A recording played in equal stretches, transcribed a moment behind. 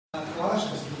Hvala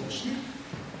što ste došli.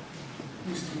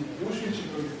 Uistinu još veći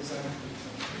broj zadnjih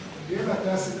prijeva.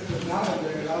 Ja se nadam da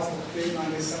je razlog tema,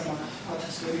 ne samo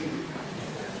atmosferi.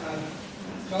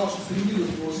 Kao što ste vidjeli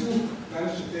u pozivu,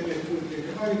 današnja tema je Khuen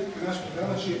Hedervary, a naš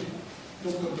predavač je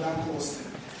dr. Branka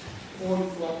Ostajmera. On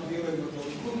ovako djeluje na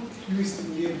toliko,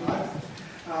 uistinu je mlad,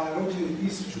 rođen je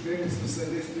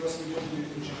 1978. godine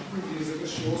u Javnu, gdje je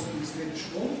završio osnovnu i srednju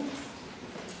školu.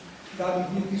 Da bi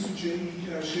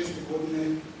 2006. godine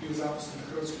bio zaposlen na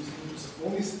Hrvatskom institutu za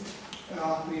povijest, a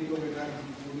prije toga je naravno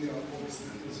diplomirao povijest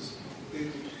na Filozofskom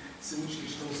fakultetu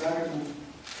sveučilišta u Zagrebu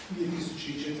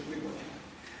 2004. godine.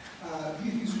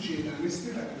 2011.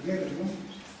 dakle nedavno,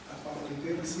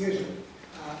 fakulteta svježa,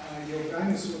 je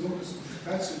obranio svoju doktorsku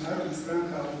disertaciju Narodna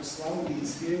stranka u Slavoniji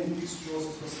i Srijemu 1883-1903,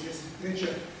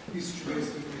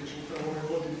 upravo ove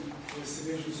godine koje se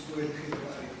vežu s Khuen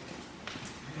Hedervary.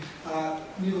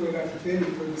 Njegove teme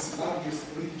kojima se bavi je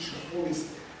politička povijest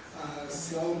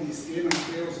Slavonije i Srijema i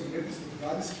prelazom 19. 20.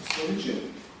 stoljeće.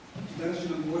 Danas će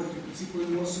nam govoriti u principu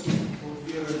jednu osobu koju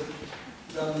vjerujem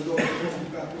da vam je dobro poznat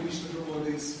kako ništa drugo da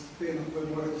iz tema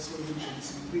koje morate svojim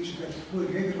učenicima pričati. Dakle, Khuen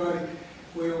Hedervary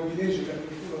koji je obilježio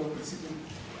u principu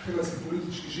hrvatski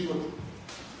politički život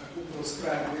upravo s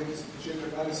kraja 19. početka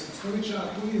 20. stoljeća,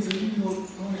 a koji je zanimljivo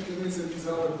donekle vezan i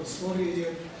za ove prostorije,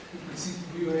 jer u principu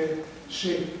bio je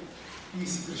šef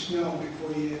Isi Kršnjavne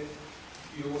koji je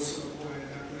bio osoba koja je,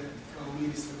 dakle, kao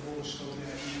ministar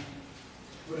poštovanja i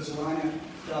obrazovanja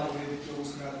dao urediti ovu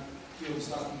zgradu i ovu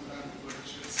Zlatnu zgradu koja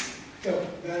će već se. Evo,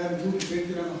 da je drugi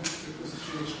pretirano, preko se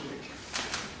ću reći kolege.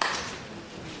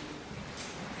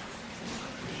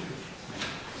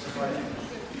 Zahvaljujem.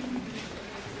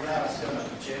 Ja vas sve na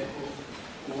početku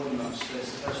uvodno sve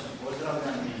srdačno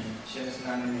pozdravljam i s jedne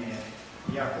strane mi je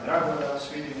jako drago da vas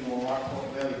vidim u ovako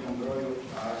velikom broju,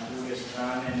 a s druge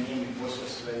strane nije mi posao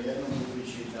sve jedno,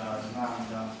 budući da znam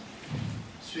da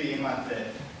svi imate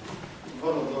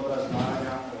vrlo dobra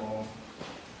znanja o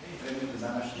predmetu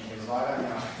današnjeg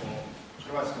izlaganja, o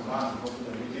hrvatskom banu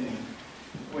popularnoj rutini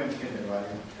Khuen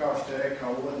Hedervary. Kao što je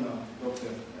rekao uvodno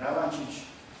dr. Ravančić,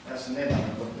 ja sam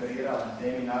nedavno doktorirao na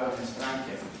temi Narodne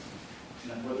stranke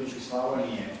na području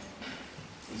Slavonije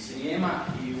i Srijema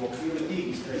i u okviru tih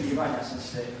istraživanja sam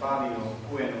se bavio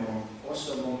Khuenovom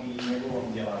osobom i njegovom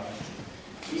djelatnošću.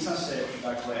 Nisam se,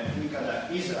 dakle, nikada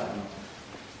izravno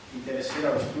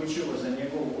interesirao isključivo za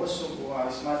njegovu osobu,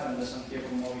 ali smatram da sam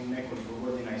tijekom ovih nekoliko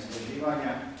godina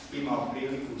istraživanja imao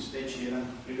priliku steći jedan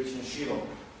prilično širok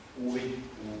uvid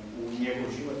u njegov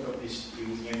životopis i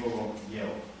u njegovo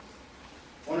djelo.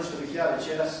 Ono što bih ja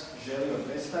večeras želio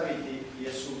predstaviti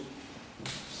jesu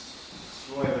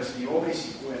svojevrsni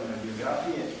obrisi Khuenove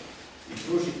biografije i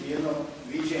pružiti jedno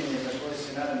viđenje za koje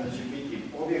se nadam da će biti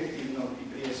objektivno i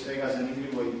prije svega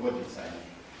zanimljivo i poticajno.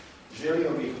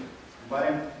 Želio bih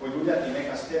barem poljuljati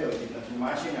neka stereotipna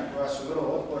tumačenja koja su vrlo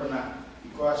otporna i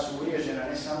koja su uvriježena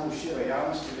ne samo u široj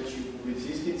javnosti, već i u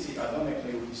publicistici, a donekle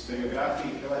i u historiografiji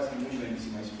i hrvatskim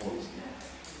udžbenicima iz povijesti.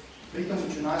 Pritom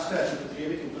ću nastojati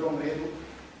upotrijebiti u prvom redu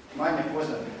manje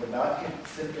poznate podatke,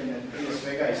 crpljene prije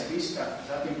svega iz tiska,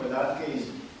 zatim podatke iz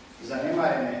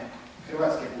zanemarene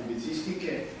hrvatske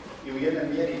publicistike i u jednoj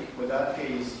mjeri podatke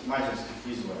iz mađarskih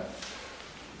izvora.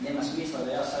 Nema smisla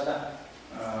da ja sada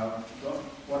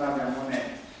ponavljam one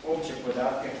opće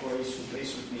podatke koji su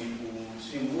prisutni u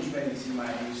svim udžbenicima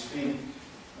i u svim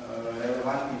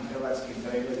relevantnim hrvatskim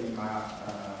pregledima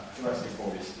hrvatske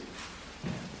povijesti.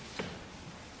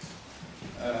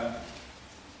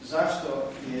 Zašto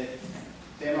je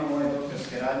tema moje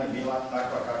doktorske radnje bila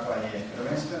takva kakva je?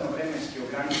 Prvenstveno vremenski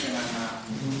ograničena na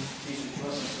 1883.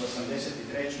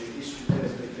 i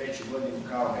 1903. godinu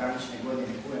kao granične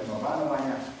godine Khuenova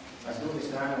banovanja, a s druge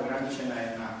strane ograničena je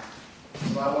na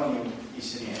Slavoniju i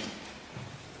Srijem.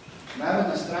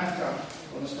 Narodna stranka,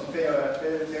 odnosno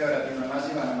pejorativno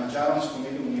nazivana mađaronskom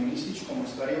ili unionističkom,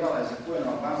 ostvarivala je za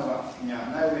Khuenova banovanja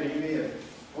najuvjerljivije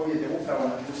pobjede upravo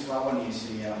na tlu Slavonije i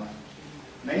Srijema.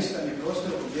 Na istom je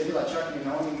prostoru pobjedila čak i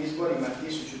na onim izborima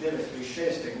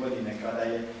 1906. godine, kada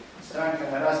je stranka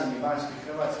na razini Banske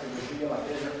Hrvatske doživjela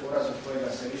težak poraz od kojega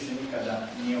se više nikada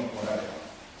nije oporavila.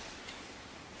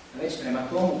 Već prema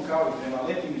tomu, kao i prema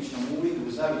letimičnom uvidu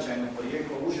u zavičajno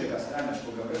porijeklo užega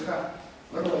stranačkog vrha,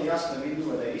 vrlo je jasno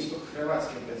vidljivo da je istok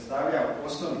Hrvatske predstavljao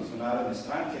osnovnicu Narodne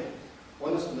stranke,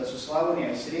 odnosno da su Slavonija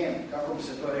i Srijem, kako bi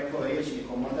se to reklo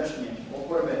rječnikom ondašnje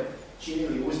oporbe,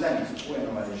 činili uzdanicu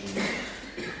Khuenova režima.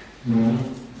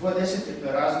 Dvodesetljetno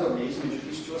razdoblje između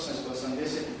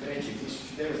 1883. i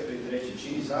 1903.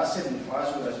 čini zasebnu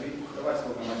fazu u razvitku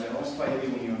hrvatskog mađaronstva ili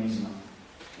unionizma.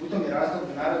 U tom je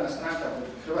razdoblju Narodna stranka pod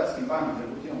hrvatskim banom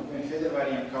Khuen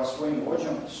Hedervaryjem kao svojim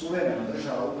vođom suvereno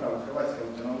držala upravu hrvatske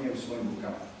autonomije u svojim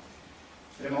odlukama.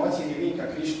 Prema ocjeni Vinka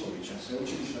Kriškovića,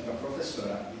 sveučilišnog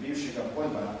profesora i bivšega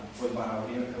podbana u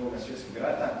vrijeme Prvog svjetskog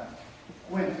rata,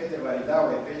 Khuen Hedervary dao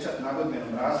je pečat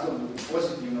nagodbenom razdoblju u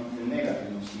pozitivnom ili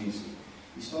negativnom smislu.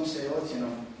 I s tom se je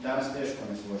ocjenom danas teško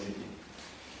ne složiti.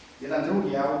 Jedan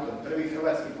drugi autor, prvi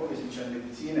hrvatski povjesničar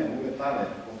medicine, Uwe Thaler,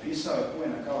 opisao je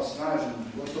Khuena kao snažnu,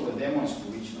 gotovo demonsku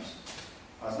ličnost.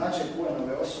 A značaj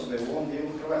Khuenove osobe u ovom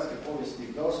dijelu hrvatske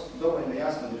povijesti dovoljno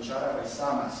jasno dočarava i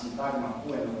sama sintagma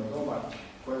Khuenove doba,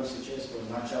 kojom se često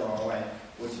označava ovaj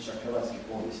podsjećak hrvatske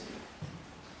povijesti.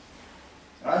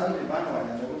 Razdoblje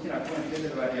banovanja Dragutina Khuen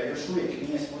Hedervarya još uvijek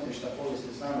nije s motrišta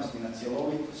povijesne znanosti na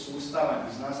cjelovit, sustavan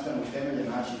i znanstveno utemeljen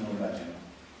način obrađeno.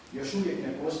 Još uvijek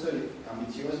ne postoji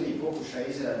ambiciozniji pokušaj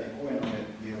izrade Khuenove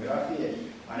biografije,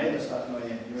 a nedostatno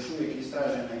je još uvijek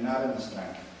istražena i Narodna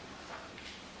stranka.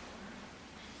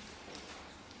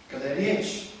 Kada je riječ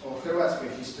o hrvatskoj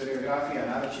historiografiji,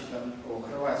 a naročito o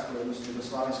hrvatskoj, odnosno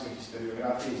jugoslavenskoj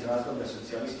historiografiji iz razdoblja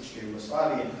socijalističke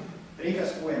Jugoslavije, prikaz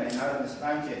Khuena i Narodne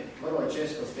stranke vrlo je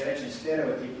često opterećen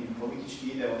stereotipnim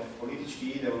politički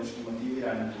i ideološki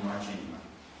motiviranim tumačenjima.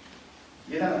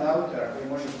 Jedan od autora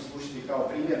koji može poslušati kao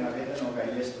primjer navedenoga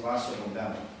jest Vaso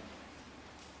Bogdanov.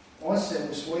 On se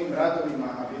u svojim radovima,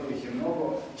 a bilo ih je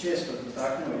mnogo, često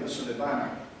dotaknuo i osobe bana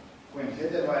Khuen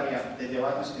Hedervarya te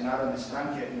djelatnosti Narodne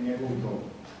stranke u njegovu dobu.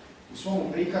 U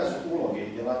svom prikazu uloge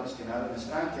i djelatnosti Narodne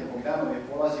stranke Bogdanov je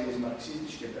polazio iz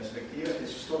marksističke perspektive, te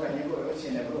su stoga njegove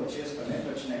ocjene vrlo često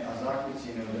netočne, a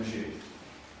zaključci neodrživi.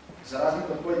 Za razliku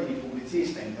od pojedinih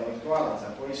publicista i intelektualaca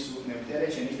koji su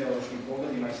neopterećeni ideološkim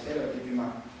pogledima i stereotipima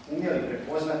umjeli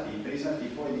prepoznati i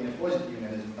priznati pojedine pozitivne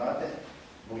rezultate,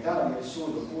 Bogdanov je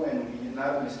sud o Khuenu i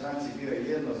Narodnoj stranci bio je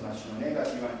jednoznačno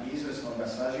negativan i izvrsno ga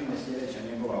sažime sljedeća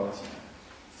njegova ocjena.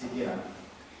 Citiram: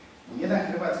 "Nijedan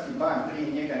hrvatski ban prije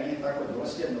njega nije tako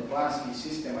dosljedno, planski i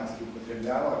sistematski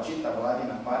upotrebljavao čitav vladin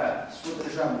aparat, svu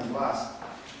državnu vlast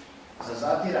za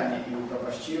zatiranje i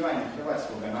upropašćivanje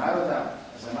hrvatskog naroda,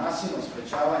 za nasilno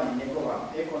sprečavanje njegova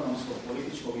ekonomskog,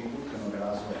 političkog i kulturnog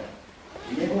razvoja.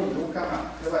 U njegovim rukama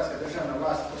hrvatska državna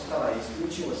vlast postala je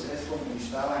isključivo sredstvom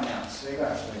uništavanja svega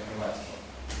što je hrvatsko."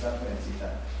 Zatvoren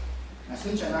citat. Na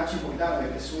sličan način Bogdanov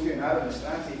je presudio Narodnoj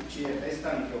stranci, čije je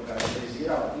predstavnike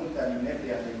okarakterizirao unutarnjim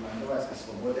neprijateljima hrvatske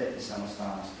slobode i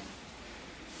samostalnosti.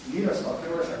 Miroslav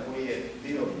Hrvoša, koji je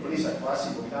bio blizak Vasi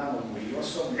Bogdanovu i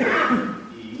osobno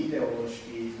i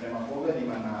ideološki prema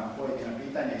pogledima na pojedina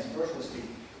pitanja iz prošlosti,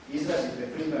 izrazito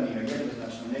je pridonio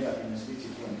jednoznačno negativnoj slici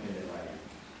Khuen Hedervarya.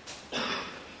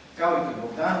 Kao i kod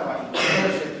Bogdanova, i kod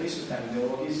Hrvoša je prisutan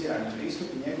ideologizirani pristup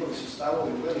i njegovi su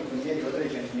stavovi u velikoj mjeri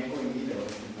određeni njegovim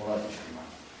ideološkim polazištima.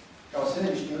 Kao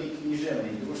središnji lik književne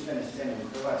i društvene scene u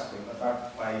Hrvatskoj,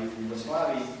 pa i u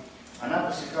Jugoslaviji, a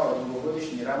napose kao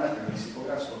dugogodišnji ravnatelj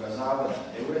Leksikografskog zavoda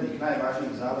te urednik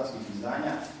najvažnijih zavodskih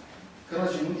izdanja,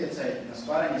 Krležin utjecaj na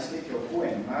stvaranje slike o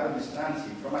Khuenu, Narodnoj stranci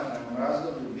i promatranom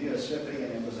razdoblju bio je sve prije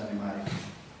nego zanemariv.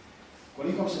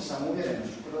 Kolikom se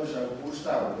samouvjerenošću Krleža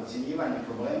upuštao u ocjenjivanje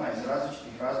problema iz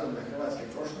različitih razdoblja hrvatske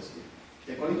prošlosti,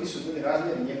 te koliki su bili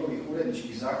razmjeri njegovih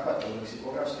uredničkih zahvata u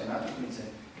leksikografske natuknice,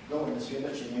 dovoljno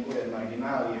svjedoče njegove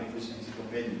marginalije plus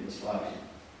enciklopedije Jugoslavije.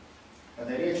 Kada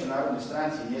je riječ o Narodnoj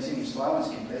stranci i njezinim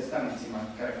slavonskim predstavnicima,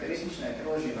 karakteristična je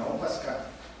Krležina opaska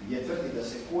gdje tvrdi da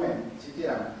se Khuen,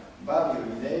 citiram, bavio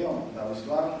idejom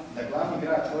da glavni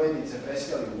grad Trojednice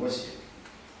preseli u Osijek.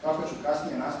 Kako ću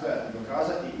kasnije nastojati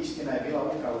dokazati, istina je bila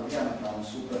upravo dijametralno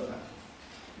suprotna.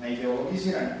 Na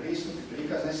ideologizirani pristup i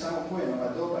prikaz ne samo Khuenova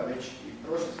doba, već i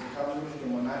prošlosti Habsburške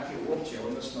monarhije uopće,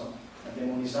 odnosno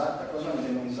na takozvanu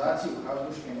demonizaciju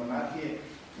Habsburške monarhije,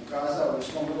 ukazao je u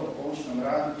svom vrlo poučnom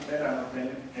radu prerano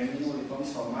preminuli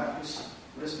Tomislav Markus,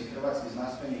 vrsti hrvatski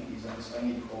znanstvenik i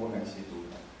zaposlenik ovoga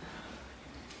instituta.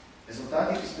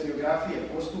 Rezultati historiografije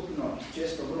postupno,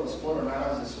 često vrlo sporo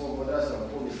nalaze svog odraza u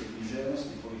povijesti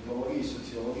književnosti, politologiji,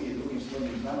 sociologiji i drugim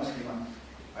srodnim znanostima,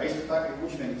 a isto tako i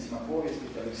udžbenicima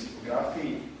povijesti te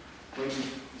leksikografiji, koji bi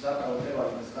zapravo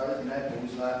trebali predstavljati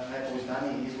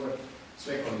najpouzdaniji izvor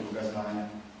svekolikog znanja.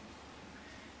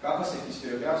 Kako se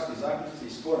historiografski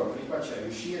zaključci sporo prihvaćaju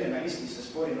i šire, na isti se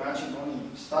spori način oni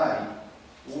stari,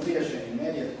 uvriježeni,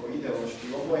 nerijetko ideološki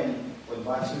obojeni,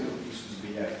 odbacuju i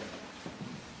suzbijaju.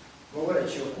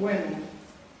 Govoreći o Khuenu,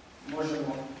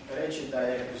 možemo reći da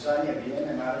je u zadnje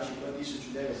vrijeme, naročito od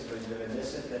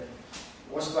 1990.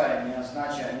 ostvaren jedan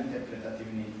značajan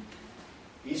interpretativni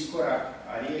iskorak,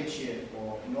 a riječ je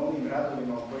o novim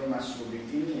radovima u kojima su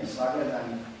objektivnije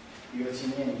sagledani i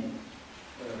ocijenjeni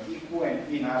i Khuen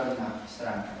i Narodna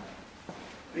stranka.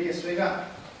 Prije svega,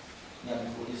 ja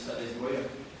bih ovdje sad izdvojio,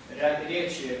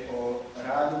 riječ je o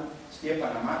radu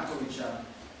Stjepana Matkovića,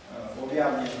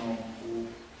 objavljeno u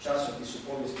časopisu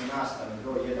Povijesne nastave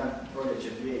broj 1, proljeće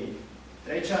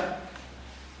 2003,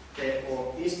 te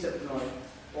o iscrpnoj,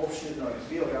 opširnoj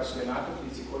biografskoj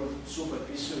natuknici koju su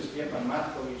potpisuju Stjepan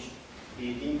Matković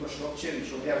i Dinko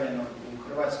Šokčević, objavljeno u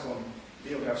Hrvatskom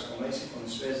biografskom leksikonu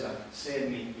Sveza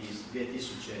 7. iz 2009.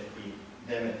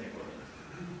 godine.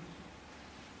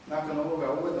 Nakon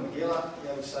ovoga uvodnog dijela,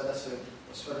 ja bih sada se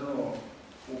osvrnuo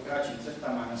u kraćim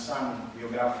crtama na samu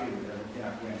biografiju Dragutina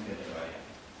Khuen Hedervarya.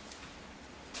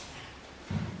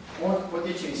 On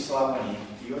potječe iz Slavonije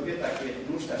i odvjetak je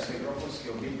nuštarske grofovske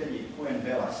obitelji Khuen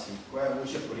Belasi, koja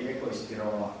vuče porijeklo iz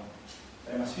Tirola.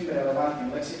 Prema svim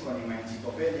relevantnim leksikonima i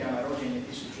enciklopedijama rođen je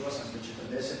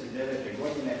 1849.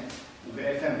 godine u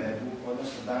Grefenbergu,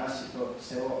 odnosno danas je to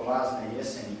selo Lazne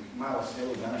Jesenik, malo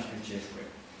selo u današnjoj Češkoj.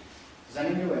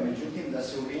 Zanimljivo je međutim da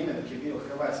se u vrijeme dok je bio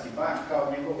hrvatski ban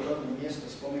kao njegovo rodno mjesto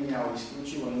spominjao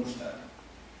isključivo Nuštar.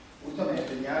 U tome je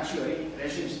prednjačio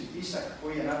režimski tisak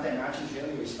koji je na taj način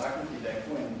želio istaknuti da je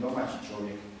Khuen domaći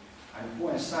čovjek, a ni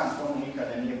Khuen sam tomu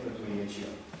nikada nije proturječio.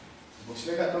 Zbog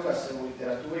svega toga se u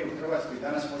literaturi u Hrvatskoj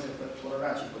danas može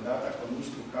pronaći podatak o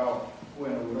Nuštru kao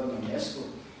Khuenovu rodnom mjestu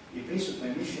i prisutno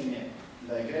je mišljenje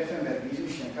da je Grefenberg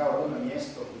izmišljen kao rodno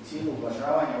mjesto u cilju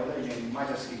ublažavanja određenih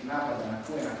mađarskih napada na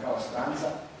Khuena kao stranca,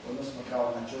 odnosno kao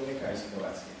na čovjeka iz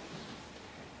Hrvatske.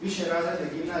 Više razrede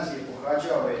gimnazije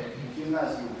pohađao je u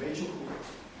gimnaziju u Pečuhu,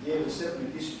 gdje je u srpnju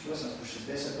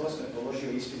 1868.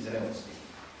 položio ispit zrelosti.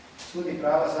 Studij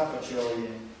prava započeo je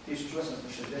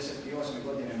 1868.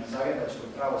 godine na Zagrebačkoj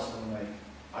pravoslavnoj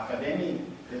akademiji,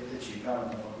 preteći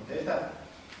pravnog fakulteta,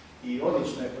 i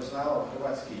odlično je poznavao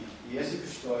hrvatski jezik,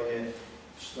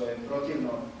 što je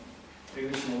protivno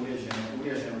prilično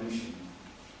uvriježeno mišljenje.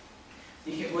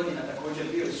 Tih je godina također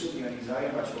bio i sudionik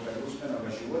zagrebačkog društvenog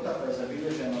života, pa je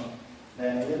zabilježeno da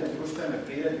je na jednoj društvenoj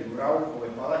priredbi u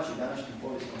Raukovoj palači, današnjem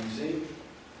povijesnom muzeju,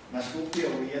 nastupio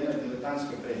u jednoj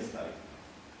diletantskoj predstavi.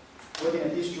 Godine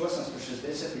 1869.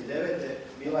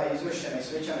 bila je izvršena i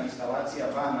svečana instalacija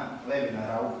bana Levina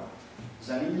Rauka.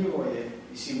 Zanimljivo je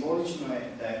i simbolično je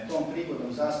da je tom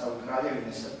prigodom zastavu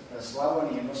Kraljevine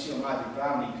Slavonije nosio mladi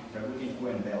pravnik Dragutin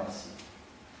Khuen Belasi.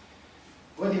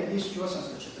 Godine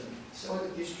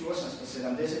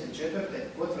 1874.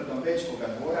 potvrdom Bečkoga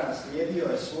dvora naslijedio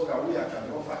je svoga ujaka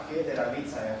grofa Hedera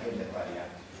Vicaja Hedervarya,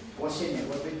 posljednjeg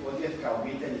odvjetka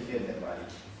obitelji Hedervary.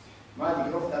 Mladi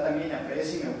grof tada mijenja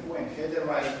prezime u Khuen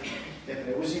Hedervary te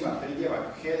preuzima pridjevak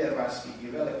Hedervarski i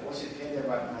veleposjed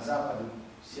Hedervar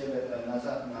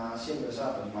na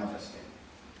sjeverozapadu Mađarske.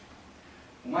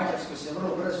 U Mađarskoj se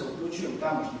vrlo brzo uključuje u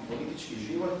tamošnji politički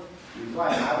život i u dva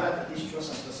navrata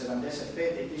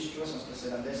 1875. i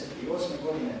 1878.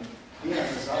 godine bira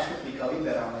za zastupnika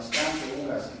liberalne stranke u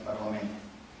Ungarskom parlamentu.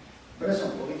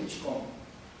 Brzom političkom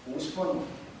usponu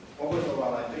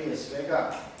pogodovala je prije svega,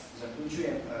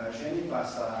 zaključujem, ženitba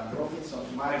sa groficom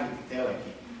Margit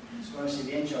Teleki, s kojom se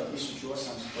vjenčao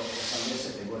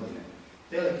 1880. godine.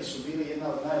 Teleki su bili jedna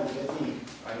od najuglednijih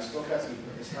aristokratskih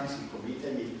protestantskih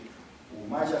obitelji u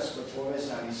Mađarskoj,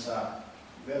 povezani sa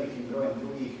velikim brojem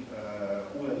drugih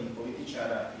uglednih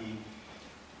političara i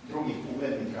drugih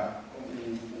uglednika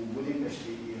u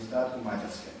Budimpešti i ostatku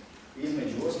Mađarske.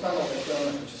 Između ostalog, to je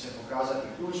ono što će se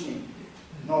pokazati ključnim,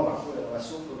 nova Khuenova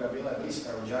supruga bila je bliska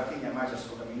rođakinja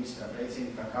mađarskog ministra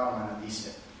predsjednika Kalmana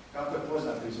Tise. Kako je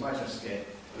poznato iz mađarske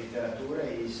literature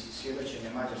i iz svjedočenja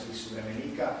mađarskih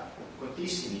suvremenika, kod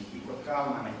Tisinih i kod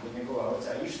Kalmana i kod njegova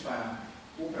oca Ištvana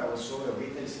upravo su ove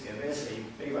obiteljske veze i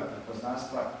privatna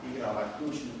poznanstva igrala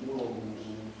ključnu ulogu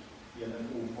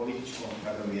u političkom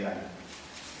kadroviranju.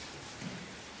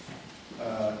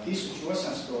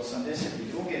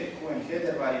 1882. Khuen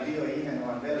Hedervary bio je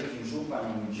imenovan velikim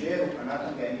županom u Đeru, a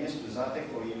nakon ga je mjestu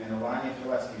zateklo i imenovanje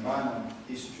hrvatskim banom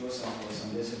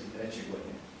 1883.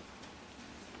 godine.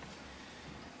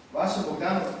 Vaso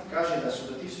Bogdanov kaže da su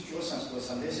do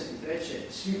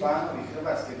 1883. svi banovi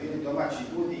Hrvatske bili domaći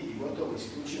ljudi i gotovo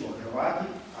isključivo Hrvati,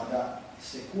 a da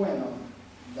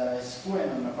je s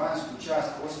Khuenom na bansku čast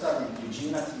postavljen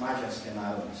tuđinac mađarske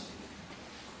narodnosti.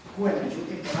 Khuen,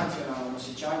 međutim, po nacionalnom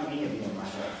osjećanju nije bio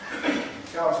Mađar,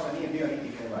 kao što nije bio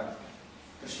niti Hrvat.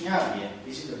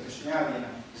 Isidor Kršnjav je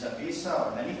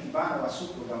zapisao da niti banova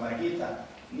supruga Margita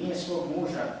nije svog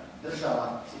muža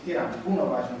držala, citiram,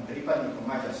 punovažnim pripadnikom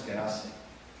mađarske rase.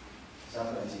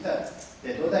 Zapravo citat, te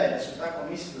dodaje da su tako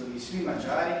mislili i svi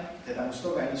Mađari, te da mu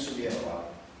stoga nisu vjerovali.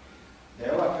 Da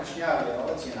je ova Kršnjavljeva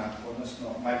ocjena, odnosno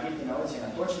Margitina ocjena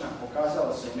točna,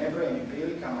 pokazalo se u nebrojenim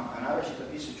prilikama, a naročito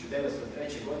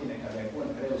 1903. godine kada je Khuen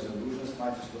preuzeo dužnost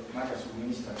mađarskog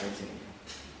ministra predsjednika.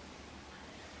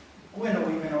 Khuenovo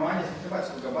imenovanje za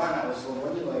hrvatskog bana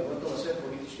oslobodilo je gotovo sve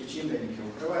političke čimbenike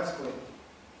u Hrvatskoj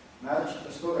naročito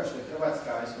stoga što je hrvatska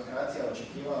aristokracija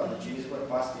očekivala da će izbor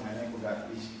pasti na nekoga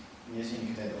iz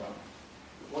njezinih redova.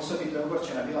 Osobito je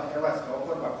ogorčena bila hrvatska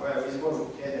oporba koja je u izboru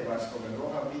Hedervarskog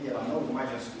groha vidjela novu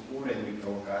mađarsku uvredu i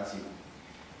provokaciju.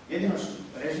 Jedino što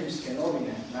režimske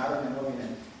novine, narodne novine,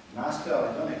 nastojale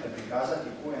donekle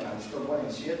prikazati Khuena u što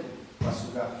boljem svijetu, pa su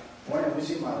ga one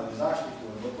uzimali u zaštitu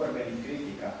od oporbenih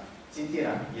kritika.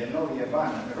 Citiram, jer novi je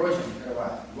ban rođen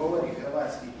Hrvat, govori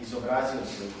hrvatski, izobrazio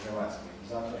se u Hrvatskoj.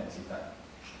 Zato je citat.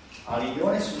 Ali i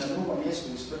one su na drugom mjestu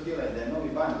ustvrdile da je novi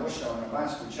ban došao na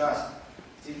bansku čast,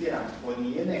 citiram, od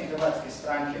nijedne hrvatske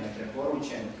stranke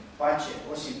nepreporučen, pače,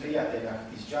 osim prijatelja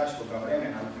iz đačkoga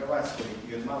vremena u Hrvatskoj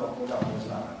i od malo koga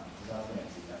poznava. Zato je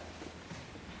citat.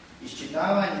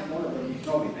 Iščitavanjem monodobnih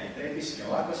novina i prepiske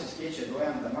lako se stječe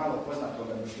dojam da malo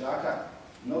poznatoga Bošnjaka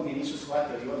mnogi nisu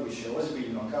shvatili odviše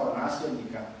ozbiljno kao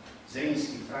nasljednika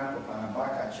Zrinskih, Frankopana,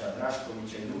 Bakača,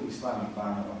 Draškovića i drugih slavnih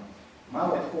panova.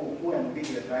 Malo je tko u Khuenu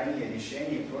vidio trajnije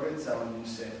rješenje i proricalo mu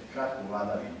se kratku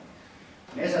vladavinu.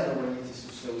 Nezadovoljnici su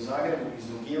se u Zagrebu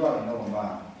izrugivali novom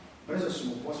banu. Brzo su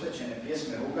mu posvećene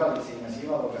pjesme rugalice i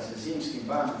nazivalo ga se zimskim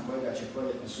banom kojega će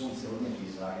proljetno sunce odnijeti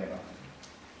iz Zagreba.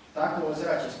 Tako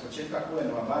ozračje s početka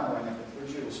Khuenova banovanja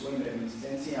potvrđuju u svojim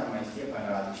reminiscencijama i Stjepan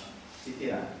Radić.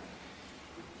 Citiram.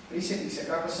 Prisjetih se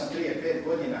kako sam prije 5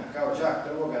 godina kao đak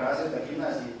prvoga razreda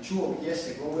gimnazije čuo gdje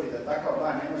se govori da takav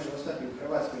ban ne može ostati u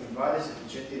Hrvatskoj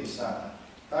 24 sata.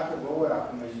 Tako govora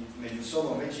među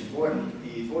sobom veći dvorni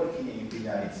i dvorkinje i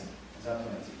piljarice. Zato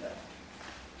ne citat.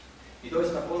 I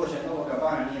doista položaj novoga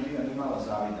bana nije bio ni malo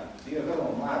zavidan. Bio je vrlo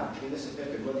mlad,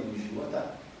 35. godini života,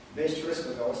 bez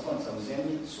čvrstoga oslonca u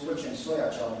zemlji, suočen s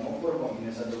ojačalom oporbom i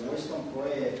nezadovoljstvom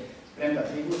koje je, premda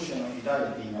prigušeno, i dalje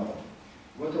timalo.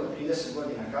 Gotovo 30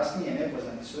 godina kasnije,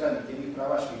 nepoznati suradnik jednih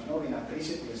pravaških novina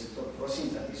prisjetio se tog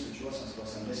prosinca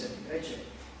 1883.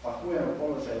 pa Khuenov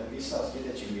položaj opisao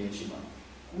sljedećim riječima.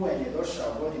 Khuen je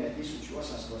došao godine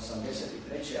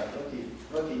 1883. a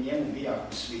protiv njemu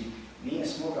bijahu svi. Nije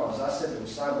smogao za sebe u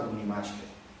saboru ni mačke.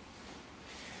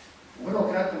 U vrlo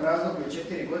kratkom razdoblju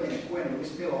 4 godine Khuenu je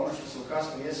uspjelo ono što se u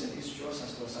kasnu jesen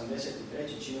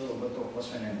 1883. činilo gotovo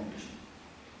posve nemoguće.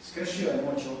 Skršio je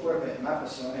moć oporbe,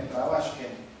 napose one pravaške,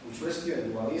 učvrstio je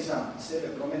dualizam, a sebe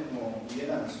prometnuo u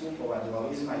jedan od stupova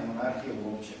dualizma i monarhije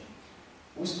uopće.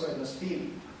 Usporedno s tim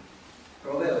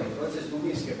proveo je proces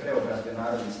dubinske preobrazbe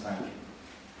narodne stranke.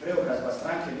 Preobrazba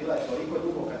stranke bila je toliko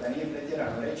duboka da nije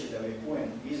pretjerano reći da je Khuen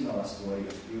iznova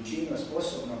stvorio i učinio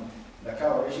sposobnom da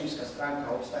kao režimska stranka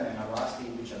opstane na vlasti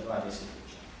iduća 2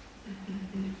 desetljeća.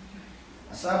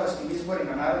 Na saborskim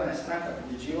izborima narodna stranka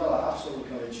pobjeđivala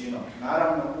apsolutno većinom,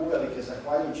 naravno uvelike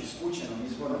zahvaljujući skučenom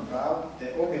izbornom pravu te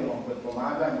obilnom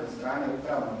potpomaganju od strane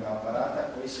upravnog aparata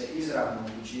koji se izravno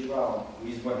uključivao u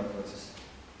izborne procese.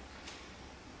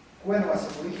 Khuenova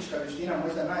se politička vještina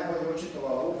možda najbolje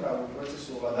očitovala upravo u procesu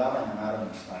ovladavanja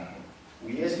narodnom strankom. U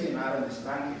jezgri narodne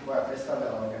stranke koja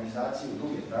predstavljala organizaciju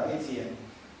duge tradicije,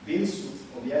 bili su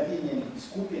objedinjeni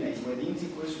skupine i pojedinci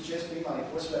koji su često imali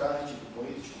posve različitu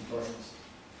političku prošlost.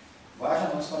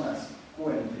 Važan oslonac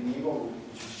Khuenu pri njegovu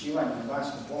učvršćivanju na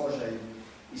vanjskom položaju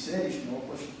i središnju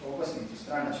okosnicu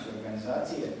stranačke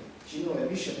organizacije činilo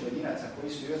je više pojedinaca koji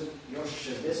su još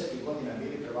 60. godina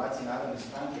bili prvaci narodne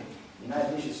stranke i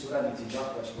najbliži suradnici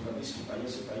đakovačkog biskupa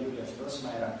Josipa Jurija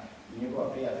Strossmayera i njegova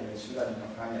prijatelja i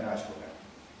suradnika Franje Račkoga.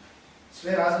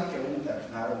 Sve razlike unutar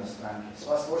narodne stranke,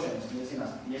 sva složenost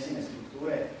njezine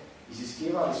strukture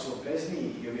iziskivali su oprezniji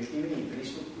i objektivniji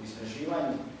pristup u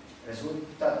istraživanju,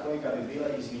 rezultat kojega bi bile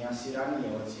iznijansiranije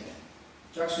ocjene.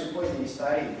 Čak su i pojedini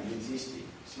stariji publicisti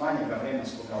s manjega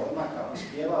vremenskog odmaka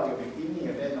uspijevali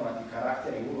objektivnije vrednovati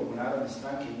karakter i ulogu narodne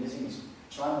stranke i njezinih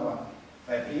članova,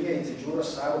 pa je primjerice Đuro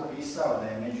Sabo pisao da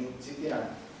je među, citiram,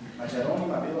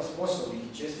 Mađaronima bilo sposobnih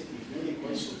i čestitih ljudi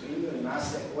koji su primili na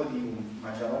se odiju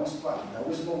mađaronstva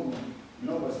da uzmognu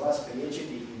mnogo zla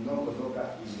spriječiti i mnogo dobra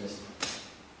izvesti.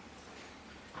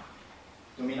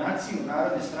 Dominaciju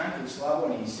narodne stranke u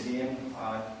Slavoniji i Srijemu,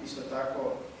 a isto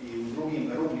tako i u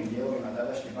drugim rubnim dijelovima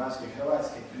tadašnje Banske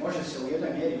Hrvatske, može se u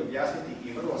jednoj mjeri objasniti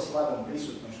i vrlo slabom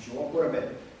prisutnošću oporbe,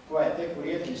 koja je tek u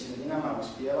rijetkim sredinama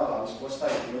uspijevala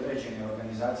uspostaviti određene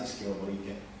organizacijske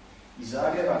oblike. Iz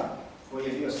Zagreba, koji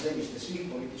je bio središte svih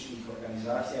političkih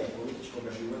organizacija i političkog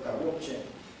života uopće,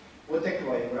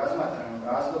 poteklo je u razmatranom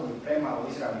razdoblju premalo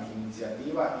izravnih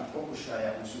inicijativa i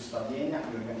pokušaja usustavljenja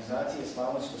i organizacije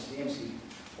slavonsko-srijemskih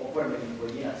oporbenih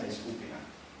pojedinaca i skupina.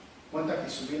 Kontakti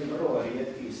su bili vrlo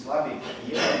rijetki i slabi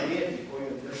i jedan od rijetki koji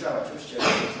održava čvršće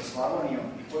veze sa Slavonijom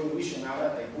i koji u više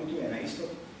navrata i putuje na istok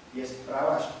jest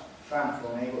pravaš Fran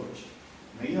Flonegović.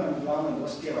 No i on uglavnom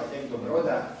dospijeva tek do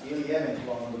Broda ili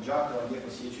eventualno do Đakova gdje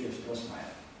posjećuje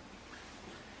Strossmayera.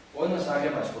 Odnos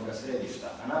zagrebačkog središta,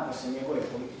 a napose njegove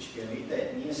političke elite,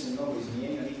 nije se mnogo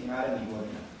izmijenio niti narednih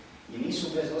godina i nisu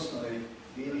bez osnove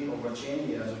bili ogorčenje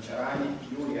i razočaranje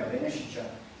Jurija Benešića,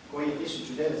 koji je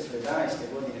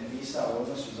 1911. godine pisao o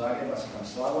odnosu Zagreba spram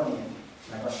Slavonije,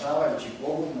 naglašavajući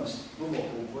pogubnost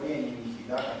duboko ukorijenjenih i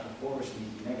dakako površnih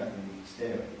i negativnih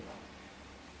stereotipa.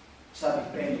 Sad bih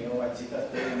prenio ovaj citat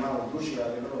koji je malo duži,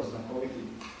 ali vrlo znakovit i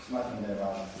smatram da je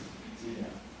važan.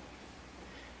 Citiram.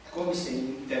 Tko bi se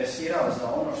interesirao za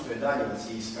ono što je dalje od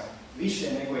Siska? Više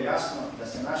nego je jasno da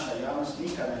se naša javnost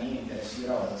nikada nije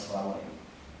interesirala za Slavoniju.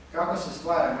 Kako se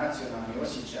stvara nacionalni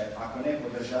osjećaj ako ne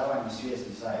podržavanje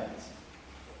svijesti zajednice?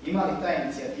 Ima li ta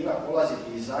inicijativa polaziti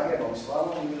iz Zagreba u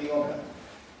Slavoniju ili obratno?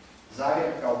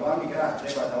 Zagreb kao glavni grad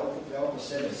treba da okuplja oko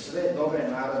sebe sve dobre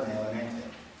narodne elemente,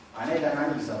 a ne da na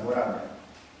njih zaboravlja.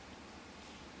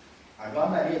 A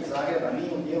glavna riječ Zagreba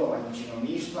nije u djelovanju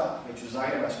činovništva, već u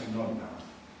zagrebačkim novinama.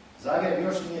 Zagreb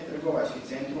još nije trgovački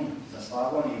centrum za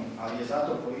Slavoniju, ali je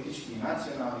zato politički i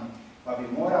nacionalni, pa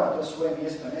bi morao to svoje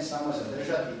mjesto ne samo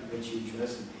zadržati, već i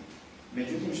učvrstiti.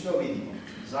 Međutim, što vidimo?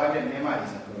 Zagreb ne mari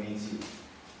za provinciju.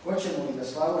 Hoćemo li da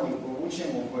Slavoniju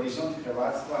povučemo u horizont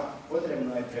hrvatstva,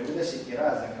 potrebno je preudesiti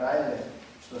rad za krajeve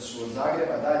što su od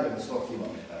Zagreba dalje od 100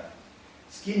 km.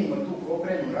 Skinimo tu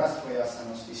koprenu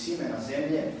raspojasanost i simena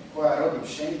zemlje koja rodi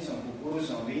pšenicom,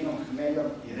 kukuruzom, vinom, hmeljom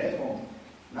i repom,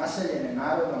 naseljene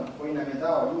narodom koji nam je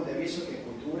dao ljude visoke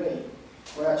kulture i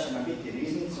koja će nam biti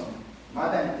riznicom,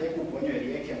 mada ne teku po njoj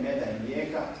rijeke meda i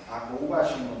mlijeka, ako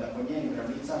uvažimo da po njenim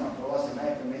ravnicama prolaze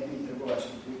najprometniji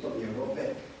trgovački putovi Europe,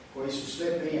 koji su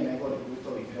sve prije nego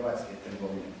putovi hrvatske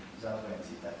trgovine. Zatvoren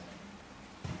citat.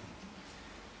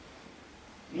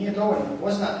 Nije dovoljno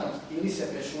poznato ili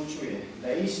se prešućuje da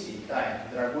je isti taj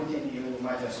Dragutin ili u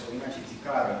mađarskoj inačici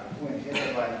Karol Khuen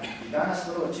Hedervary i danas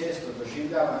vrlo često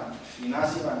doživljavan i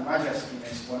nazivan mađarskim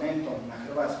eksponentom na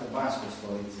hrvatskoj banskoj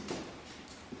stolici.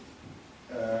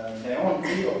 Da je on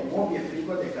bio u obje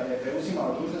prigode kada je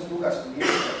preuzimao dužnost bugarskog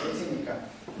mjesta predsjednika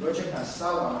dočekan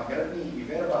salvama grdnih i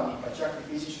verbalnih pa čak i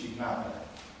fizičkih napada.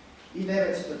 I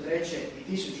 1903.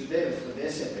 i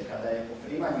 1910. kada je po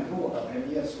primanju drugoga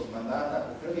premijerskog mandata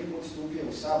po prvi put stupio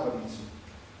u sabornicu,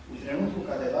 u trenutku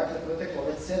kada je dakle proteklo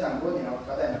već 7 godina od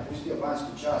kada je napustio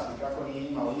bansku čast i kako nije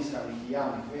imao izravnih i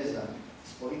javnih veza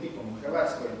s politikom u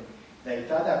Hrvatskoj, da je i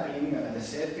tada primio na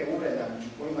desetke uvreda, među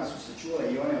kojima su se čule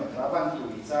i one o Trabantu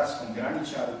i carskom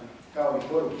graničaru, kao i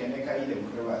poruke neka ide u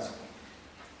Hrvatsku.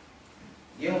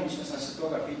 Djelomično sam se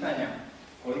toga pitanja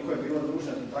koliko je bilo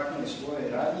dužno dotaknuli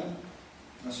svojoj radnji,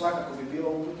 no svakako bi bilo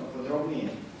uputno podrobnije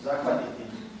zahvatiti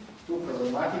tu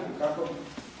problematiku kako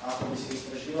ako bi se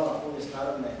istraživala povijest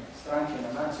narodne stranke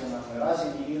na nacionalnoj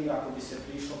razini ili ako bi se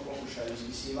prišlo pokušaju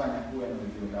ispisivanja Khuenove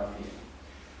biografije.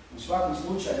 U svakom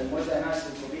slučaju možda je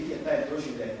najslikovitije taj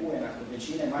doživljaj Khuena kod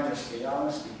većine mađarske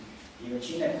javnosti i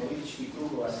većine političkih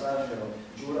krugova sažeo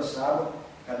Đuro Sabo,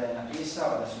 kada je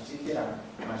napisao da su, citiram,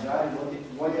 Mađari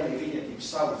voljeli vidjeti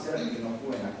psa u crkvi, no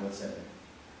Khuena kod sebe.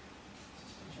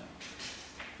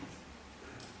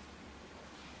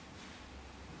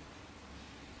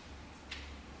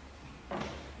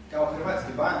 Kao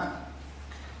hrvatski band,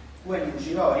 Khuen je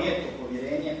uživao rijetko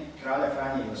povjerenje kralja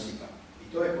Franje Josipa.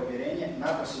 I to je povjerenje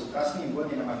napose u kasnijim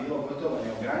godinama bilo gotovo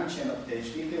neograničeno, te je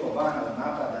štitilo bana od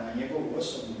napada na njegovu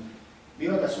osobu,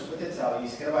 bilo da su potjecali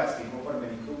iz hrvatskih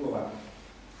oporbenih krugova.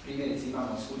 Primjerice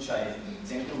imamo slučaj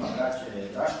centruma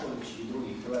braće Drašković i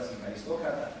drugih hrvatskih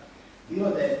aristokrata, bilo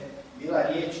da je bila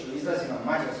riječ o izrazima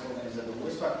mađarskog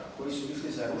nezadovoljstva koji su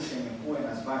išli za rušenjem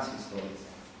Khuena s banske stolice.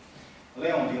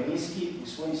 Leon Bjelinski u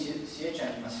svojim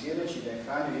sjećanjima svjedoči da je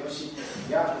Franjo Josip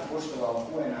jako poštovao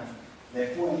Khuena, da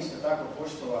je Khuen isto tako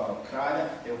poštovao kralja,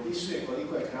 te opisuje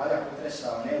koliko je kralja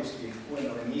potresao neuspjeh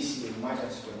Khuenove misije u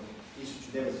Mađarskoj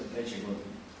 1903.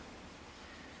 godine.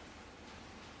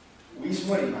 U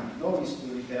izvorima, novinskoj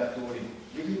literaturi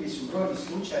vidljivi su brojni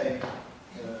slučajevi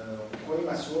u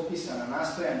kojima su opisana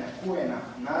nastojanja Khuena,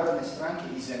 narodne stranke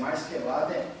i zemaljske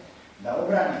vlade da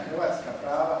obrane hrvatska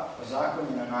prava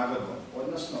ozakonjena nagodbom,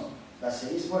 odnosno da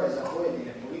se izbore za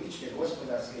pojedine političke,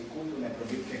 gospodarske i kulturne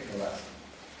probitke Hrvatske.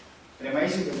 Prema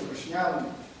izvidu u Kršnjavu,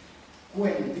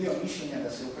 Khuen je bio mišljenja da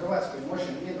se u Hrvatskoj može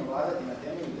mirno vladati na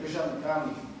temelju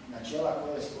državno-pravnih načela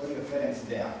koje je stvorio Ferenc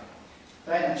Dea.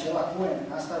 Taj načela Khuen,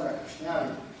 nastavlja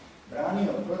Kršnjavi,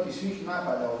 branio protiv svih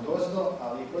napada odozdo,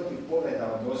 ali i protiv povreda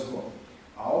odozgo,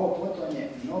 a ovo potonje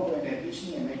mnogo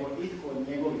energičnije nego itko od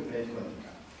njegovih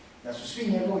prethodnika. Da su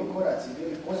svi njegovi koraci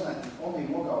bili poznati, on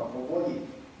bi mogao po volji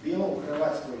bilo u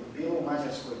Hrvatskoj, bilo u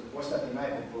Mađarskoj postati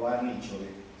najpopularniji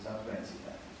čovjek. Zatvoren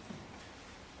citat.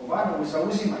 O Vanovu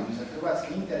zauzimanju za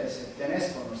hrvatske interese te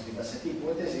nesklonosti da se ti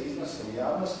potezi iznose u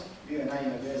javnost bio je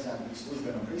naime vezan i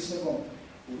službenom prisegom,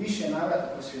 u više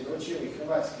navrata posvjedočio i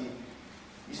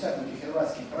istaknuti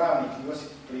hrvatski pravnik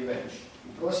Josip Pliverić.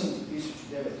 U prosincu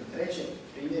 1903.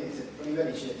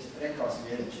 Pliverić je rekao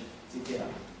sljedeće,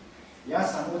 citiram: "Ja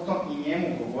sam o tom i njemu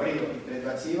govorio i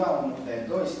predbacivao mu da je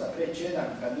doista prečedan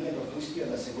kad nije dopustio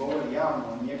da se govori javno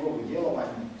o njegovu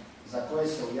djelovanju za koje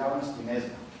se u javnosti ne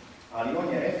zna. Ali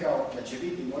on je rekao da će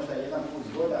biti možda jedan put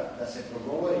zgoda da se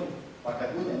progovori, pa kad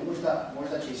bude nužda,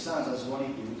 možda će i sam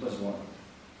zazvoniti u to zvono."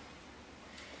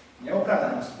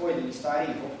 Neopravdanost pojedinih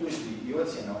starijih optužbi i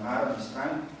ocjena o narodnoj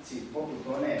stranci, poput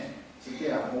one,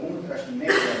 citiram, o unutrašnjim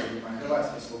neprijateljima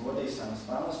hrvatske slobode i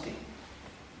samostalnosti,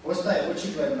 postaje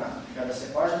očigledna kada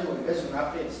se pažljivo i bez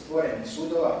unaprijed stvorenih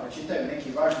sudova pročitaju neki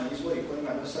važni izvori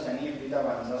kojima do sada nije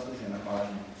pridavana zaslužena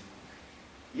pažnja.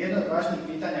 Jedno od važnijih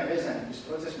pitanja vezanih uz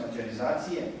proces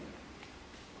mađarizacije,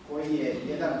 koji je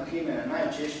jedan od krimena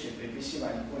najčešće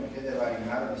pripisivan Khuen Hedervary u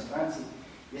Narodnoj stranci,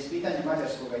 je pitanje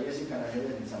mađarskog jezika na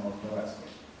željeznicama u Hrvatskoj.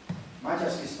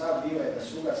 Mađarski stav bio je da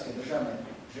su ugarske državne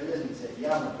željeznice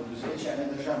javno poduzeće, a ne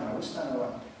državna ustanova,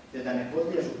 te da ne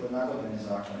podliježu pod nagodbene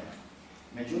zakone.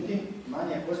 Međutim,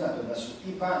 manje je poznato da su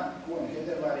i ban Khuen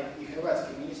Hedervary i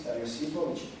hrvatski ministar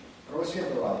Josipović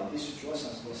prosvjedovali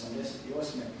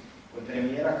 1888. od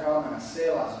premijera Kalmana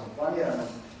Sela zbog planiranog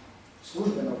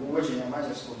službenog uvođenja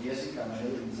mađarskog jezika na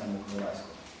željeznicama u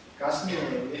Hrvatskoj. Kasnije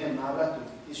je u jednom navratu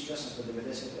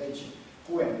 1893.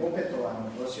 Khuen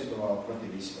opetovano prosvjedovao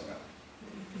protiv istoga.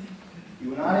 I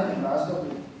u narednom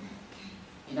razdoblju,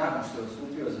 i nakon što je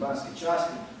odstupio s banske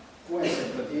časti, Khuen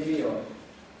se protivio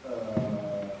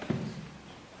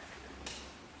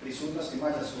prisutnosti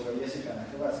mađarskog jezika na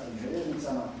hrvatskim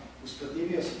željeznicama,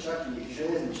 usprotivio se čak i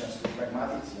željezničarskoj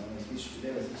pragmatici iz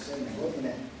 1907.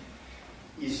 godine.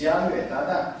 Izjavio je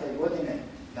tada, te godine,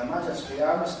 da mađarsku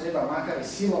javnost treba makar i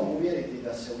silom uvjeriti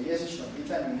da se u jezičnom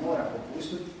pitanju mora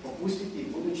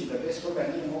popustiti, budući da bez toga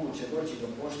nije moguće doći do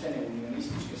poštene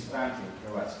unionističke stranke u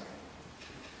Hrvatskoj.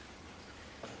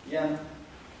 Jedan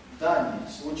daljnji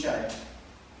slučaj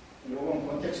u ovom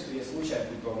kontekstu je slučaj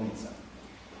putovnica.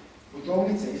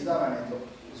 Putovnice izdavane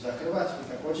za Hrvatsku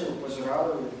također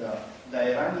upozoravaju da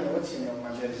je ranije ocjene o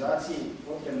mađarizaciji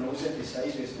potrebno uzeti sa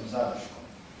izvjesnom zadrškom.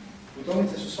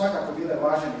 Putovnice su svakako bile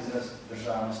važan izraz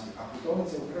državnosti, a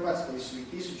putovnice u Hrvatskoj su i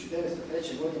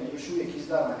 1903. godine još uvijek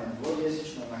izdavane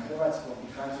dvojezično na hrvatskom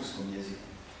i francuskom jeziku.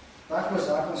 Takvo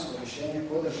zakonsko rješenje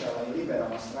podržala i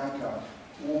liberalna stranka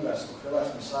u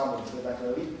Ugarsko-Hrvatskom saboru, to je dakle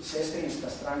sestrinska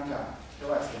stranka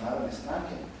Hrvatske narodne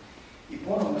stranke, i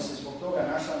ponovno se zbog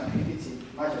toga našla na kritici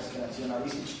mađarske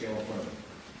nacionalističke oporbe.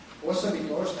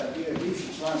 Osobito oštar bio je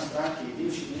bivši član stranke i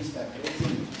bivši ministar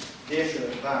predsjednik Dežo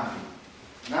Banfi.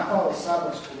 Napao je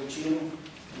saborsku većinu,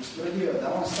 ustvrdio da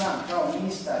on sam kao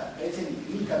ministar, predsjednik,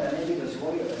 nikada ne bi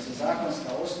dozvolio da se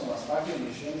zakonska osnova s takvim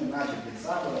rješenjem nađe pred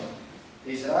saborom, te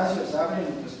izrazio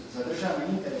zabrinutost za državne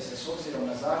interese s obzirom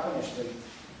na zakone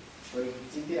što ih,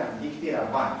 citiram, diktira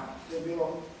ban. To je bilo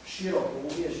široko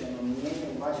uvježeno mnijenje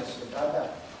u Mađarskoj tada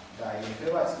da je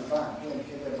hrvatski ban Khuen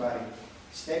Hedervary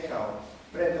stekao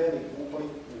prevelik upoj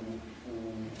u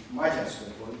mađarskoj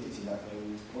politici, dakle u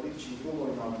političkim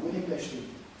krugovima u Budimpešti,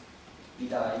 i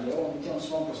da je on u tom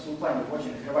svom postupanju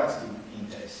vođen hrvatskim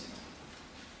interesima.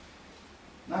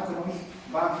 Nakon ovih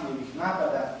Banfijevih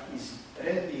napada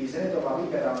iz redova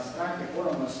liberalne stranke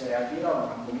ponovno se reagiralo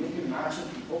na pomirljiv način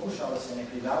i pokušalo se ne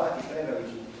pridavati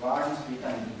preveliki važnost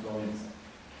pitanju putovnica.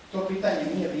 To pitanje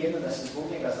nije vrijedno da se zbog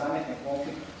njega zametne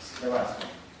konflikt s Hrvatskom.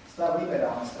 Stav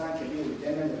liberalne stranke bio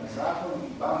utemeljen na zakonu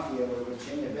i Banfijevo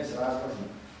uručenje bezrazložno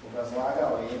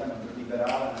obrazlagao je jedan od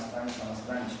liberala na stranicama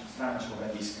stranačkog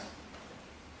diska.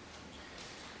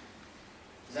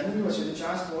 Zanimljivo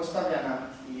svjedočanstvo ostavlja nam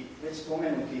i već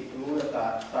spomenuti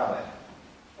Lureta Taler.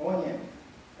 On je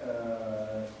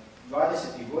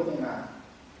 20. godina,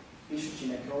 pišući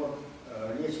nekrolog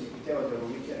liječniku Teodoru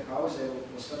Vickerhauseru,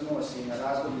 osvrnuo se i na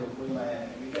razdoblje u kojima je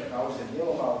Vickerhauser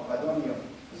djelovao, pa donio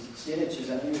sljedeći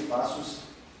zanimljiv pasus,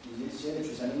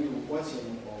 sljedeću zanimljivu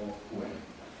ocjenu o Khuenu.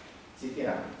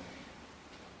 Citiram: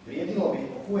 "Vrijedilo bi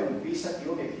o Khuenu pisati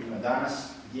objektivno danas,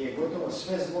 gdje je gotovo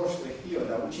sve zlo što je htio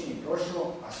da učini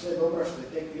prošlo, a sve dobro što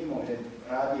je tek mimogled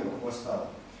radio ostalo.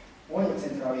 On je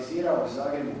centralizirao u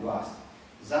Zagrebu vlast.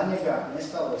 Za njega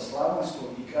nestalo je slavonskog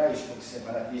i krajiškog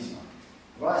separatizma.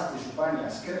 Vlast je županija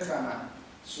skrhana,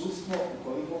 sudstvo,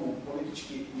 ukoliko mu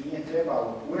politički nije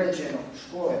trebalo, uređeno,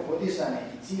 škole podizane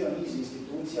i cijel niz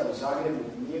institucija u Zagrebu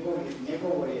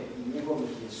njegovo je i njegovih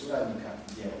je suradnika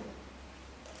djelo."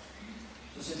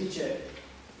 Što se tiče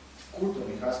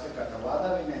kulturnih aspekata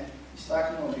vladavine,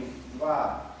 istaknuo bih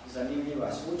dva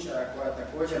zanimljiva slučaja koja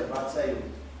također bacaju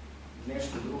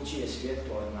nešto drugčije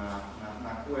svjetlo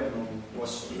na Khuenovu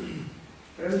osobu.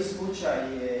 Prvi slučaj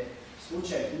je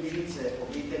slučaj knjižnice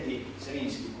obitelji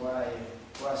Zrinski,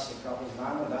 koja se, kako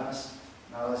znamo, danas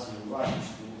nalazi u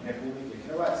vlasništvu Republike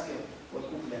Hrvatske,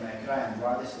 otkupljena je krajem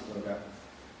 20.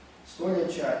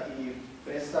 stoljeća i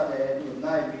predstavlja jednu od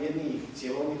najvrijednijih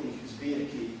cjelovitih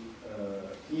zbirki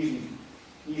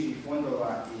knjižnih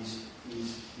fondova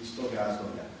iz tog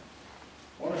razdoblja.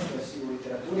 Ono što je u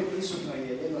literaturi prisutno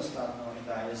je jednostavno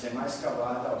da je zemaljska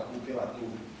vlada otkupila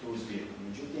tu zbirku.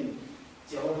 Međutim,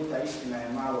 cjelovita istina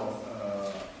je malo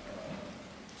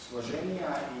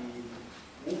složenija i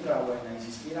upravo je na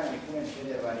insistiranje Khuen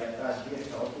Hedervarya ta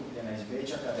zbirka otkupljena iz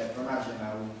Beča kada je pronađena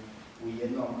u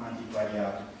jednom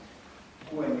antikvarijatu.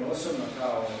 Khuen je osobno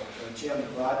kao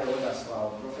čelnik vlade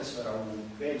odaslao profesora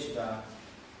u Beč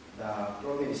da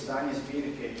provjeri stanje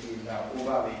zbirke i da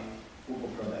obavi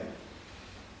kupoprodaju.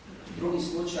 Drugi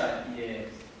slučaj je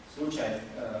slučaj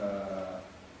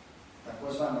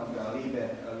takozvanog liber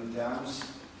literanus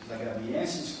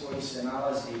zagrabiensis, koji se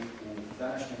nalazi u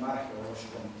današnjem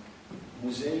arheološkom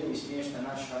muzeju i smješta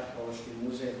naš arheološki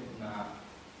muzej na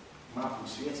mapu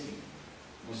svjetskih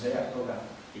muzeja toga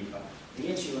tipa.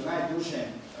 Riječ je o najdužem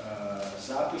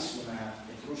zapisu na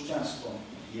etrušćanskom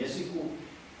jeziku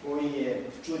koji je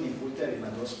čudnim putevima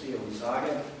dospio u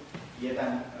Zagreb.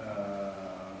 Jedan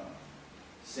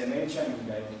Semeljčanin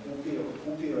ga je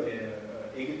otkupio je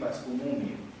egipatsku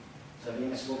mumiju za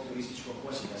vrijeme svog turističkog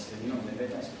posjeta sredinom 19.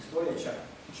 stoljeća,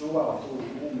 čuvao tu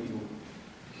mumiju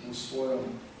u svojom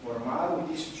ormaru.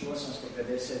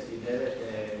 1859.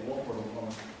 oporukom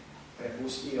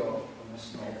prepustio,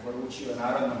 odnosno oporučio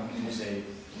Narodnom muzeju.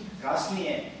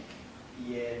 Kasnije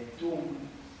je tu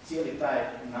cijeli taj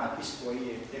natpis koji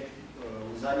je tek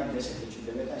u zadnjem desetljeću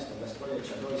 19.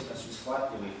 stoljeća doista su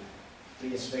shvatili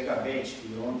prije svega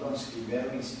bečki, londonski,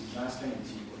 berlinski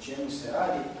znanstvenici o čemu se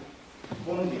radi.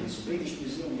 Ponudili su, British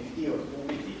Museum je htio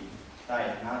otkupiti taj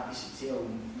natpis i cijelu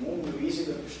mumiju i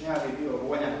Izidor Kršnjav je bio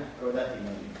voljan prodati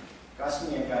mumiju.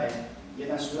 Kasnije ga je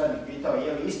jedan suradnik pitao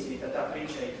je li istinita ta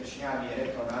priča i Kršnjav je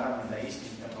rekao naravno da je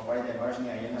istinita, pa valjda je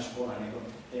važnija jedna škola nego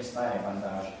te stare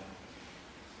bandaže.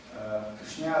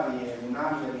 Kršnjav je u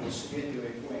namjeru osvjetio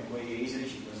je Khuen koji je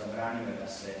izričito zabranio da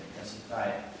se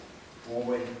taj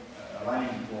povoj,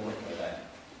 lanjeni povoj prodaje.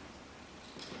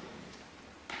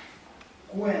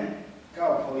 Khuen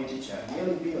kao političar, je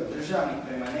li bio državnik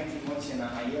prema nekim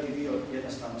ocjenama, je li bio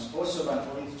jednostavno sposoban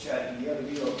političar i je li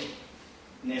bio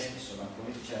nesposoban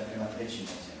političar prema trećim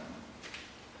ocjenama?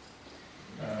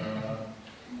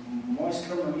 Moje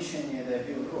skromno mišljenje je da je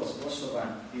bio vrlo sposoban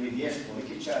ili vješt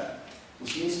političar, u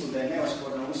smislu da je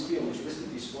neosporno uspio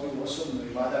učvrstiti svoju osobnu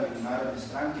i vladavinu Narodne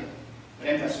stranke,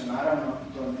 premda su naravno,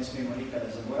 to ne smijemo nikada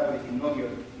zaboraviti, mnogi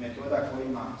od metoda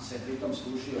kojima se pritom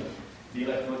služio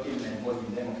bile protivne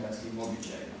boljim demokratskim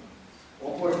običajima.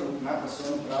 Oporbu, napose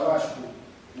onu pravašku,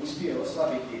 uspije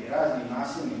oslabiti raznim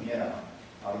nasilnim mjerama,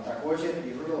 ali također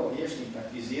i vrlo vješnim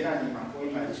taktiziranjima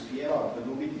kojima je uspijevao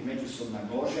produbiti međusobna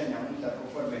gloženja unutar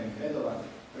oporbenih redova,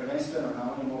 prvenstveno na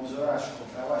onim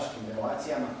obzoraško-pravaškim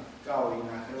relacijama, kao i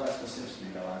na hrvatsko-srpskim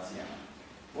relacijama.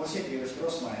 Posjetio je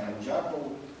Strossmayera u Đakovu,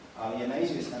 ali je na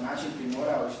izvjestan način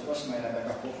primorao Strossmayera da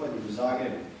ga pohodi u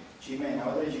Zagrebu, čime je na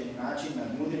određeni način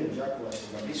nadmudrio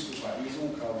đakovačkog biskupa i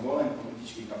izvukao golem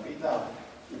politički kapital,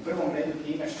 u prvom redu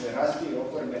time što je razbio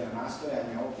oporbena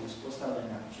nastojanja oko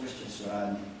uspostavljanja čvršće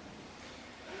suradnje.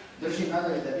 Držim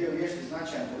nadalje da je bio vješt i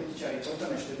značajan političar i po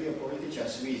tome što je bio političar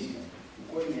s vizijom, u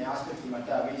kojim je aspektima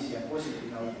ta vizija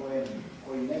pozitivna, u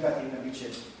kojim negativno bit će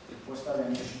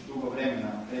postavljeno još dugo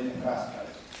vremena predmet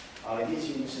rasprave, ali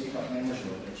viziju mu se ipak ne može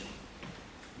odreći.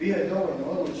 Bio je dovoljno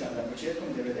odlučan da početkom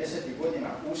 90. godina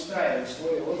ustraje u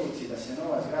svojoj odluci da se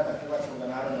nova zgrada Hrvatskog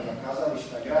narodnog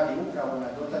kazališta gradi upravo na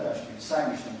dotadašnjem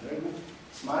Sajmišnom trgu,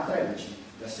 smatrajući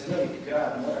da se veliki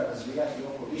grad mora razvijati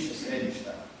oko više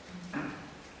središta,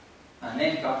 a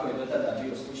ne kako je dotada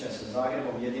bio slučaj sa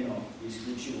Zagrebom jedino i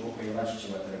isključivo oko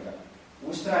Jelačićeva trga.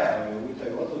 Ustrajao je u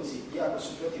toj odluci, iako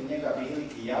su protiv njega bili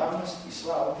i javnost i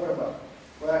sva oporba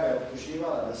koja ga je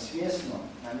optuživala da svjesno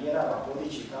namjerava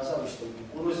podići kazalište u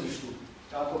kukuruzištu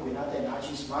kako bi na taj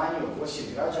način smanjio posjed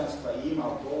građanstva i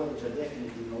imao povod da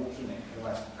definitivno ukine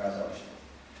Hrvatsko kazalište.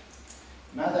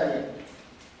 Nadalje,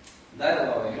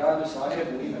 darovao je gradu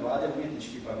Zagrebu u ime vlade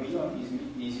umjetnički paviljon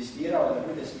i inzistirao da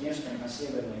bude smješten na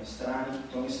sjevernoj strani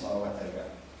Tomislavova trga.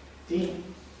 Tim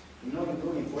i mnogim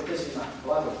drugim potezima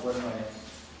blagotvorno je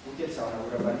utjecao na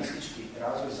urbanistički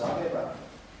razvoj Zagreba,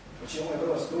 o čemu je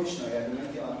vrlo stručno i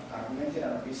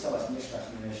argumentirano pisala Snješka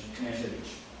Knežević.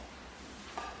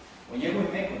 O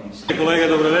njegovim ekonomskim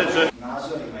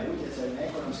nazorima i utjecaju na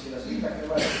ekonomski razvitak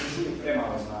Hrvatske još uvijek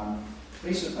premalo znamo.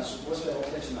 prisutna su posve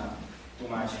oprečna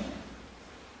tumačenja.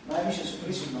 Najviše su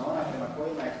prisutna ona prema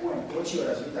kojima je Khuen kočio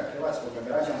razvitak hrvatskog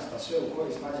građanstva sve u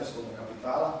korist mađarskog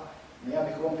kapitala, no ja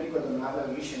bih ovom prigodom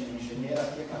naveo mišljenje inženjera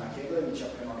Stjepana Keglevića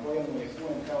prema kojemu je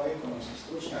Khuen kao ekonomski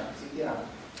stručnjak, citiram,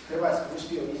 Hrvatska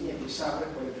uspio iznijeti u sam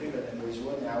vrh poljoprivredne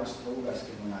proizvodnje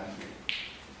Austro-Ugarske monarhije.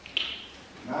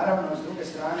 Naravno, s druge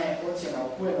strane, ocjena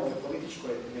o Khuenovoj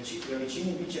političkoj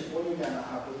veličini bit će poljuljana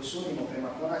ako ju sudimo prema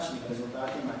konačnim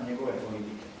rezultatima njegove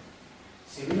politike.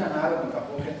 Silina narodnog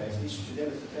pokreta iz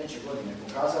 1903. godine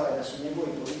pokazala je da su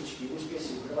njegovi politički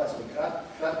uspjesi u Hrvatskoj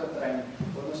kratkotrajni,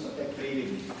 odnosno tek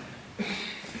prividni.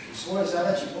 U svojoj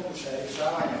zadaći pokušaja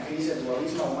rješavanja krize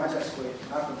dualizma u Mađarskoj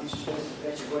nakon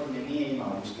 1903. godine nije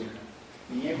imao uspjeha.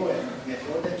 I njegove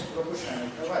metode prokušane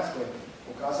u Hrvatskoj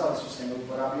pokazale su se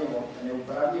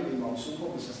neuporabljivima u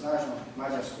sukobu sa snažnom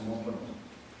mađarskom oporbom.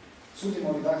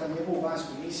 Sudimo li dakle njegovu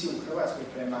vanjsku misiju u Hrvatskoj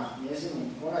prema njezinim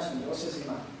konačnim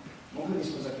dosezima, mogli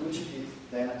bismo zaključiti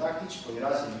da je na taktičkoj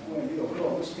razini Khuen bio vrlo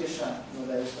uspješan, no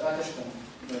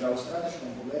da u strateškom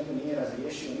pogledu nije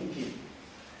razriješio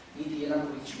niti jedan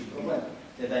politički problem,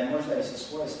 te da je možda i sa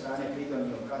svoje strane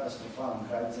pridonio katastrofalnom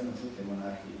kraju crno-žute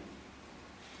monarhije.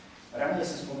 Ranije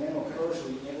sam spomenuo Krležu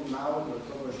i njegov navod o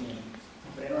tobožnjem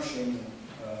prenošenju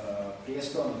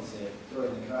prijestolnice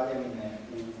Trojne kraljevine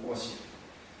u Osijek.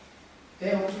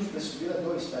 Te optužbe su bile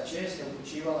doista česte,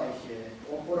 upućivala ih je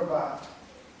oporba,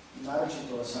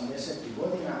 naročito 80.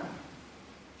 godina,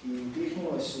 i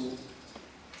utihnule su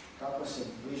kako se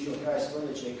bližio kraj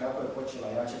stoljeća i kako je počela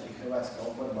jačati hrvatska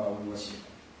oporba u Osijeku.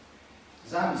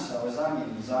 Zamisao o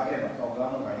zamjeni Zagreba kao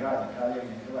glavnog grada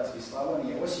Kraljevine Hrvatske i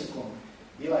Slavonije Osijekom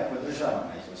bila je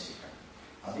podržavana iz Osijeka,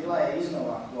 a bila je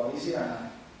iznova aktualizirana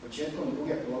početkom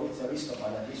druge polovice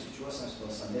listopada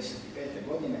 1885.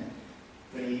 godine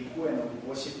pri Khuenovu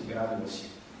posjetu gradu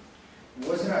Osijeku.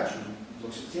 U ozračju,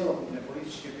 dok su cjelokupne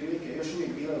političke prilike još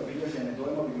uvijek bile obilježene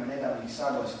dojmovima nedavnih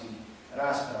saborskih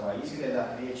rasprava i izgleda,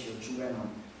 riječ je o čuvenom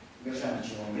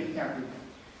Gržanićevom Ritnjaku,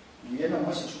 u jednom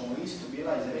osječkom listu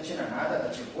bila izrečena nada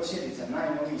da će posljedica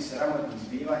najnovijih sramotnih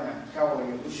zbivanja, kao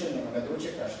i oduševljenog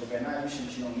dočeka što ga je najvišem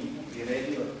činovniku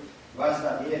priredio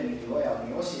vazda vjerni i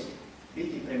lojalni Osijek,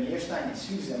 biti premještanje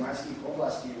svih zemaljskih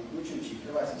oblasti, uključujući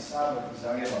Hrvatski sabor i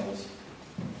Zagreba Osijek.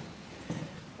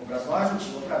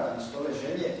 Obrazlažući opravdanost ove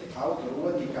želje, autor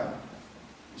uvodnika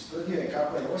ustvrdio je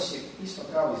kako je Osijek, isto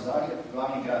kao i Zagreb,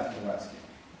 glavni grad Hrvatske.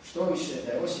 Što više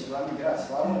da je Osijek glavni grad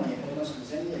Slavonije, odnosno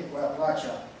zemlje koja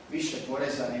plaća više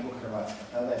poreza nego Hrvatska.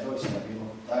 Tada je doista bilo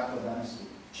tako, danas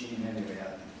čini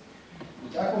nevjerojatno.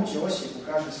 U takvom će Osijeku,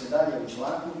 kaže se dalje u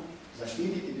članku,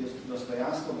 zaštititi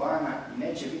dostojanstvo bana i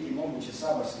neće biti moguće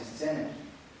saborske scene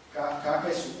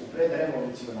kakve su u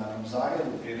predrevolucionarnom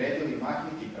Zagrebu priredili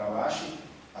mahniti pravaši,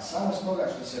 a samo stoga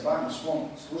što se ban u svom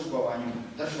službovanju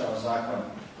držao zakon,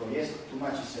 povijest,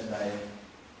 tumači se da je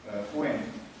Khuen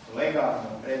legalno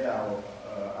predao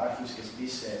arhivske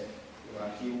spise u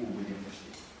arhivu u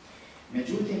Budimpešti.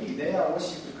 Međutim, ideja o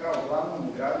Osijeku kao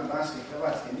glavnom gradu Banske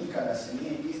Hrvatske nikada se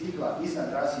nije izdigla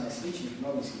iznad razine sličnih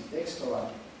novinskih tekstova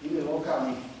ili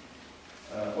lokalnih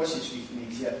osječkih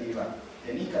inicijativa,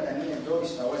 te nikada nije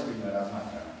doista ozbiljno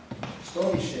razmatrana.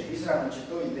 Štoviše, izravno će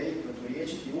to ideji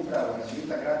proturječiti upravo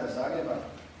razvitak grada Zagreba,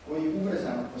 koji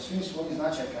ubrzano po svim svojim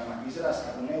značajkama izrasta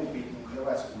u neupitnu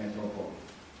hrvatsku metropolu.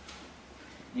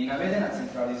 Ni navedena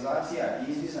centralizacija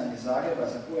i izdizanje Zagreba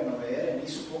za Khuenove ere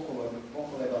nisu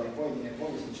pokolebali pojedine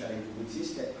povjesničare i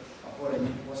publiciste, a pored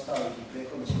njih ostalih i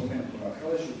prethodno spomenutoga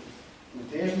Krležu, u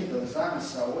težnji do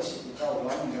zamisao o Osijeku kao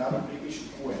glavnom gradu pripišu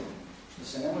Khuen, što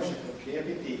se ne može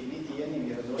potkrijepiti niti jednim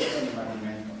vjerodostojnim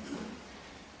argumentom.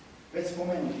 Već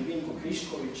spomenuti Vinko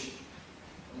Krišković,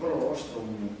 vrlo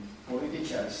oštroumu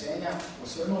političar Senja,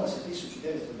 osvrnula se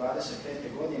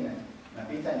 1925. godine na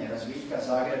pitanje razvitka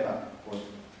Zagreba pod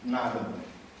nagodbom.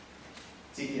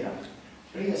 Citiram: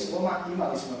 prije sloma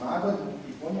imali smo nagodbu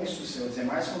i po njoj su se od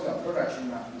zemaljskog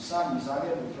proračuna u samom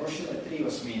Zagrebu trošile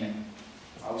 3/8,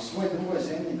 a u svoj drugoj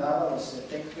zemlji davalo se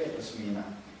tek 5/8.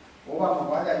 Ovamo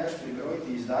valja još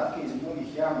pribrojiti izdatke iz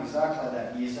mnogih javnih zaklada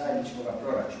i iz zajedničkog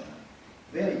proračuna.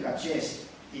 Velika čest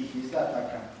tih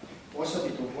izdataka,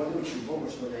 osobito u području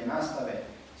bogoštolja i nastave,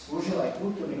 služila je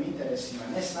kulturnim interesima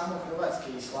ne samo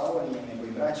Hrvatske i Slavonije, nego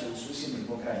i braće u susjednim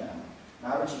pokrajinama,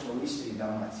 naročito u Istri i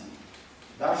Dalmaciji.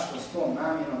 Dašto s tom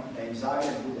namjerom da im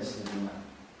Zagreb bude sredina.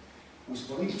 Uz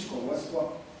političko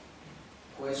vodstvo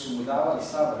koje su mu davali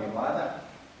Sabor i vlada,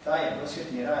 taj je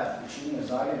prosvjetni rad učinio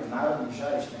Zagreb narodnim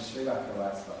žarištem svega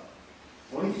hrvatstva.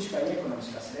 Politička i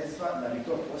ekonomska sredstva, da bi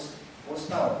to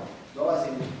postao,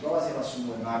 dolazila su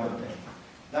mu od nagodbe.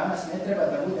 Danas ne treba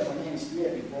da budemo njeni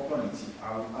slijepi poklonici,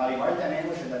 ali valjda ne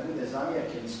može da bude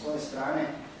zamjerke ni s koje strane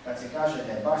kad se kaže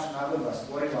da je baš nagodba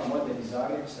stvorila moderni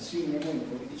Zagreb sa svim njegovim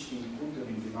političkim i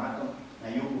kulturnim klimatom na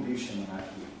jugu bivše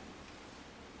monarhije.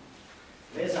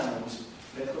 Vezano uz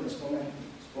prethodno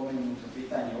spomenuto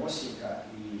pitanje Osijeka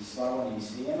i Slavonije i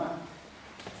Srijema,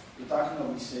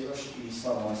 dotaknuo bi se još i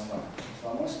slavonstva.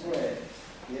 Slavonstvo je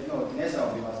jedno od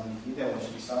nezaobilaznih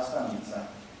ideoloških sastavnica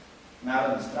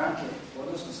Narodne stranke,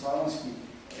 odnosno slavonski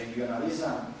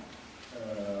regionalizam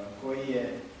koji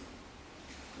je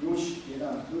jedan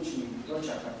od ključnih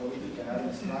točaka politike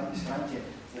Narodne stranke,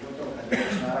 pogotovo kad je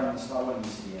već naravno Slavoniji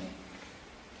i Srijem.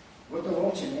 Gotovo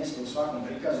opće mjesto u svakom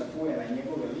prikazu Khujena i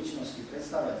njegove ličnosti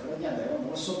predstavlja tvrdnja da je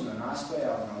on osobno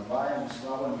nastojao na odvajanju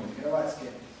Slavonije od Hrvatske,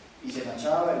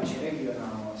 izjednačavajući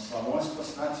regionalno slavonstvo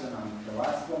s nacionalnim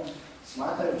hrvatstvom,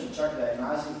 smatrajući čak da je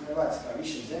naziv Hrvatska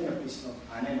više zemljopisnog,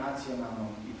 a ne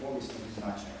nacionalnog i povijesnog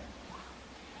značaja.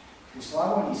 U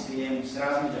Slavoniji i Srijemu s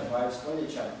razmeđa dvaju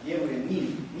stoljeća djeluje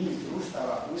niz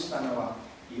društava, ustanova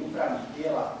i upravnih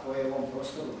tijela koje u ovom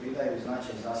prostoru pridaju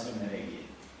značaj zasebne regije.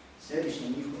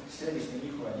 Središnje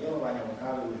njihova djelovanja u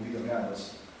pravilu je bio grad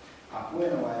Osijek, a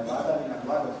Khuenova je vladavina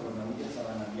blagotvorno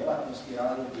utjecala na djelatnost i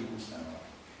razvoj tih ustanova.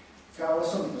 Kao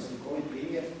osobito slikovit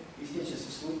primjer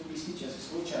ističe se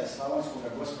slučaj Slavonskog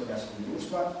gospodarskog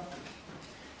društva,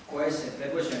 koje se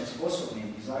predvođeno sposobnim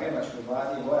i zagrebačkoj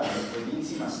vladi lojalnim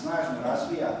pojedincima snažno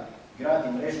razvija,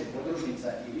 gradi mrežu podružnica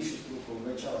i višestruko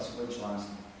uvećava svoje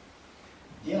članstvo.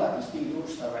 Djelatnost tih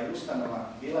društava i ustanova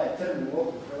bila je trn u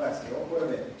oku hrvatske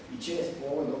oporbe i čest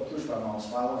povod optužbama o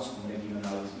slavonskom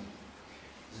regionalizmu.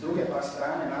 S druge pak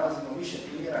strane nalazimo više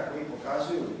primjera koji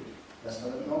pokazuju da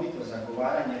stanovito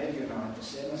zagovaranje regionalne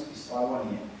posebnosti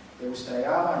Slavonije te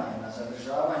ustrajavanje na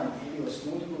zadržavanju ili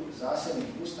osnutku zasebnih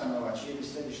ustanova čije bi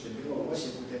središte bilo u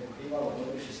Osijeku te pokrivalo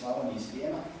područje Slavonije i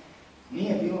Srijema,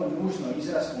 nije bilo nužno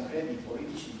izraz konkretnih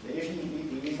političkih težnji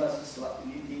niti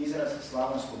izraz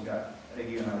slavonskog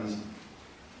regionalizma.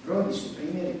 Brojni su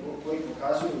primjeri koji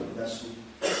pokazuju da su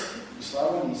u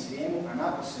Slavoniji i Srijemu, a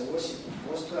napose u Osijeku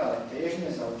postojale težnje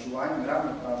za očuvanjem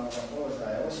ravnopravnog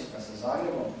položaja Osijeka sa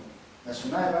Zagrebom, da su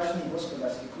najvažniji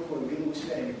gospodarski krugovi bili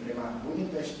usmjereni prema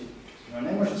Budimpešti, no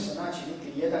ne može se naći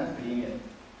niti jedan primjer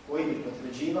koji bi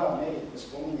potvrđivao nerijetko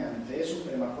spominjanu tezu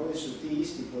prema kojoj su ti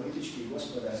isti politički i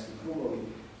gospodarski krugovi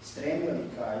stremili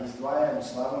ka izdvajanju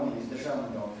Slavonije iz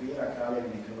državnog okvira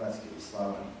Kraljevine Hrvatske i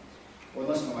Slavonije,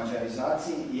 odnosno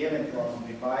mađarizaciji i eventualnom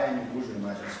pripajanju Užoj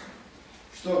Mađarskoj.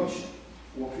 Što više,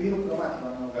 u okviru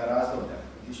promatranog razdoblja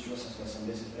od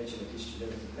 1883. do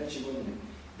 1903. godine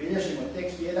bilježimo tek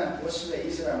jedan posve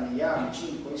izravni javni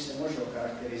čin koji se može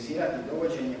okarakterizirati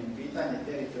dovođenjem u pitanje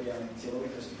teritorijalne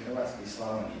cjelovitosti Hrvatske i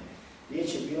Slavonije. Riječ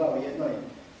je bila o jednoj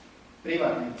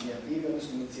privatnoj inicijativi,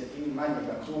 odnosno inicijativi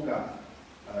manjega kruga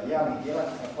javnih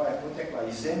djelatnika koja je potekla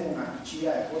iz Zemuna,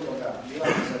 čija je podloga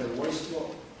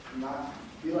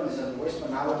bilo nezadovoljstvo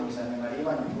navodnim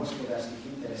zanemarivanjem gospodarskih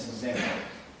interesa zemlje.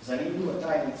 Zanimljivo,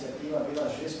 ta inicijativa bila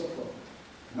žestoko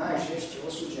najžešće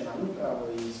osuđena upravo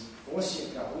iz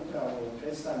Osijeka, upravo od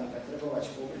predstavnika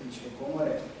Trgovačko-obrtničke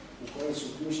komore, u kojoj su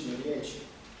ključnu riječ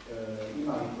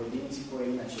imali pojedinci koje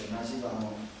inače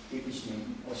nazivamo tipičnim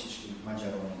osječkim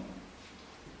Mađaronima.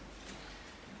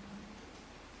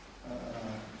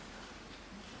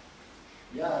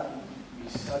 Ja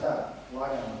bih sada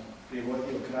lagano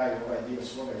privodio kraju ovaj dio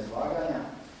svoga izlaganja.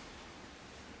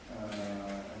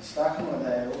 Istaknuo da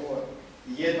je ovo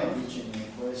jedno viđenje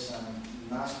koje sam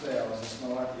nastojao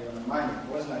zasnovati ono manje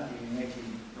poznatim i nekim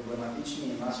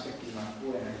problematičnijim aspektima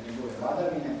Khujena i njegove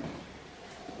vladavine.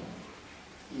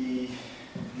 I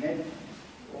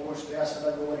ovo što ja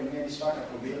sada govorim ne bi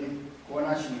svakako bili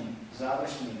konačni,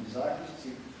 završni zaključci.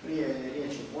 Prije je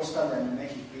riječ o postavljanju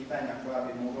nekih pitanja koja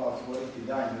bi mogla otvoriti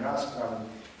daljnju raspravu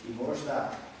i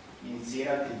možda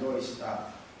inicirati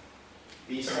doista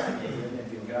pisanje jedne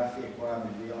biografije koja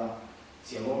bi bila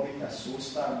cjelovita,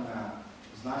 sustavna,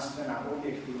 znanstvena,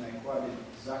 objektivna i koja bi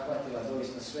zahvatila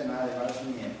doista sve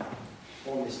najvažnije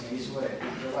povijesne izvore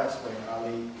u Hrvatskoj,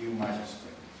 ali i u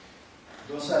Mađarskoj.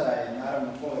 Do sada je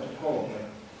naravno koloplet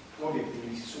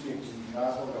objektivnih i subjektivnih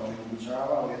razloga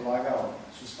onemogućavao i odlagao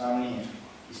sustavnije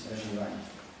istraživanje.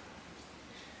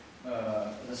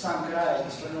 Za sam kraj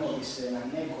osvrnuo bih se na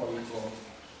nekoliko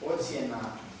ocjena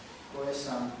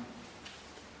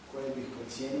koje bih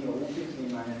ocijenio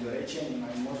upitnima, nedorečenima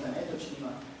i možda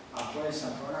netočnima, a koje sam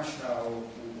pronašao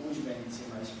u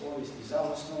udžbenicima iz povijesti za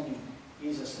osnovnu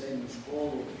i za srednju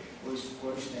školu, koji su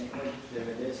korišteni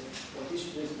od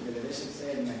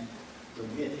 1997. do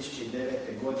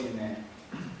 2009. godine.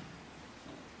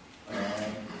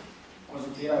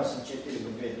 Konzultirao sam 4 do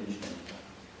 5 udžbenika.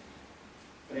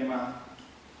 Prema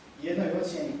jednoj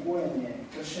ocjeni Khuen je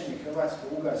kršenje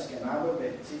hrvatsko-ugarske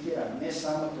nagodbe, citiram, ne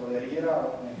samo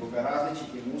tolerirao, nego ga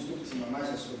različitim ustupcima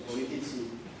mađarskoj politici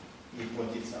i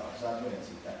poticao. Zatvoren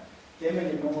citat.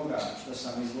 Temeljem ovoga što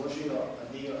sam izložio,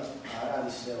 a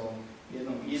radi se o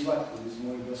jednom izvatku iz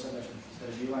mojih dosadašnjih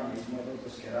istraživanja, iz moje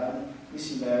doktorske radnje,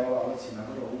 mislim da je ova ocjena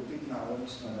vrlo upitna,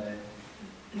 odnosno da je,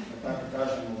 da tako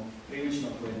kažemo, prilično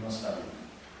pojednostavljena.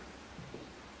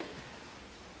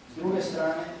 S druge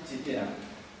strane, citiram,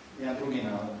 jedan drugi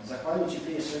navod. Zahvaljujući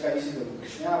prije svega Izidoru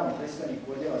Kršnjavom,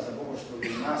 predstavniku odjela za bogoštovlje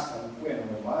i nastavu u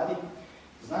Khuenovoj vladi,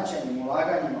 značajnim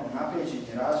ulaganjima u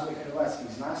napređenje razvoj hrvatskih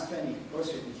znanstvenih,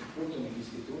 prosvjetnih i kulturnih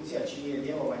institucija, čije je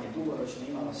djelovanje dugoročno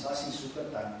imalo sasvim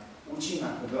suprotan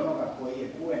učinak od onoga koji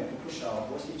je Khuen pokušao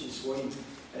postići svojim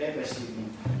represivnim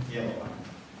djelovanjem.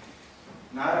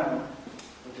 Naravno,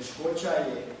 poteškoća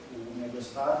je u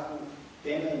nedostatku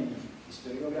temeljnih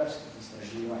historiografskih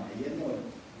istraživanja. Jedno od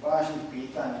važnih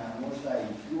pitanja, možda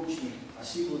i ključnih, a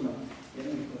sigurno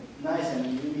jednih od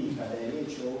najzanimljivijih kada je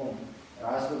riječ o ovom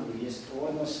razdoblju jest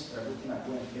odnos Dragutina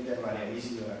Khuen Hedervarya i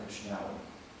Izidora Kršnjava.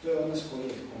 To je odnos koji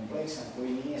je kompleksan,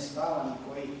 koji nije stalan i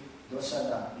koji do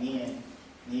sada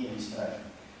nije istražen.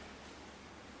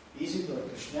 Izidor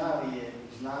Kršnjav je,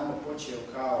 znamo, počeo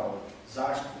kao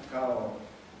zaštitnik, kao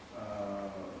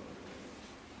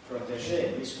proteže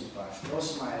biskupa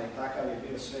Strossmayera i takav je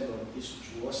bio sve do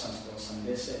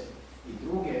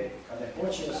 1882. kada je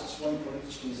počeo sa svojim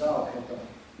političkim zaokretom,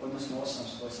 odnosno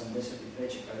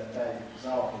 883. kada taj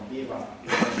zaokret biva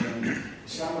izražen. U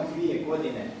samo 2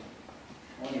 godine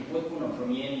on je potpuno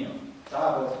promijenio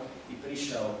tabor i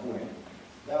prišao Khuen.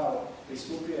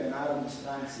 Pristupio je Narodnoj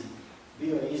stranci,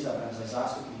 bio je izabran za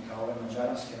zastupnika ove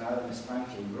Mađaronske narodne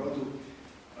stranke u Brodu.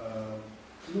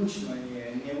 Ključno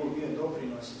je njegov bio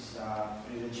doprinos za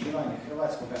priređivanje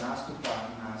hrvatskog nastupa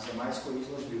na zemaljskoj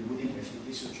izložbi u Budimpešti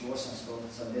 1885.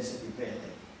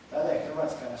 Tada je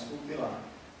Hrvatska nastupila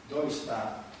doista,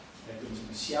 rekli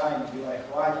smo, sjajno, bila je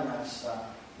hvaljena sa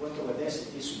gotovo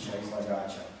 10.000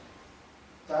 izlagača.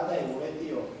 Tada je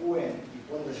uletio Khuen i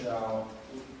podržao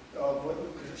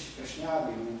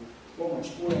Kršnjavi u pomoć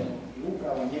Khuenu i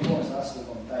upravo njegovom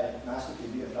zaslugom taj nastup je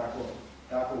bio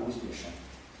tako uspješan.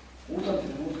 U tom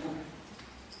trenutku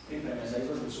pripreme za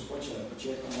izložbu su počele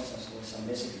početkom 884.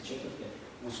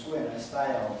 Uz Khuena je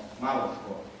stajao malo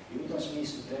tko i u tom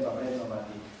smislu treba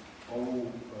vrednovati ovu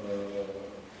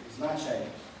značaj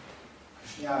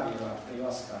Kršnjavijeva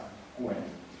prilaska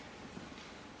Khuenu.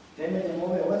 Temeljem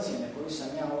ove ocjene koju sam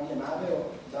ja ovdje naveo,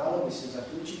 dalo bi se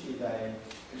zaključiti da je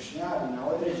Kršnjavi na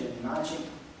određeni način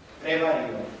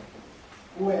prevario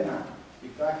Khuena i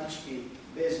praktički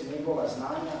bez njegova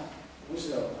znanja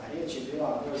uzeo, a riječ je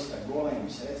bila doista golemim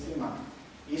sredstvima,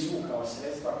 izvukao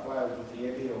sredstva koja je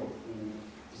upotrijebio u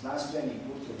znanstveni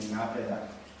kulturni napredak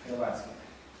Hrvatske.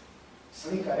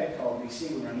 Slika, rekao bih,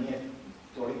 sigurno nije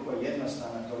toliko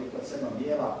jednostavna, toliko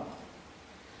crno-bijela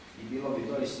i bilo bi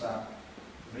doista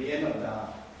vrijedno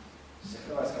da se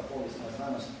hrvatska povijesna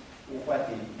znanost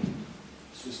uhvati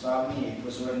sustavnije i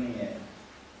pozornije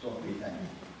to pitanje.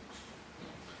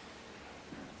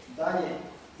 Dalje,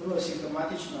 vrlo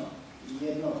simptomatično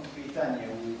jedno pitanje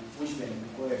u udžbeniku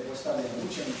koje je postavljeno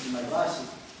učenicima glasi: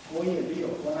 koji je bio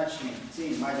konačni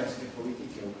cilj mađarske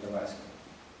politike u Hrvatskoj?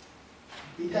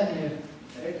 Pitanje je,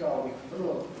 rekao bih,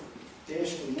 vrlo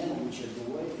teško i nemoguće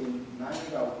odgovoriti na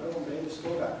njega u prvom redu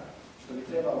stoga što bi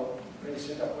trebalo prije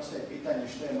svega postaviti pitanje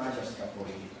što je mađarska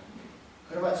politika.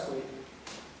 Hrvatskoj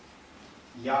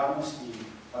javnosti,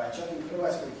 pa čak i u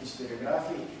hrvatskoj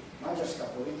historiografiji, mađarska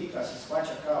politika se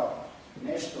shvaća kao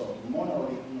nešto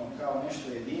monolitno, kao nešto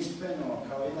jedinstveno,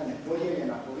 kao jedna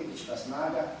nepodijeljena politička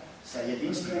snaga sa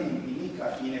jedinstvenim i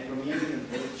nikad i nepromjenjivim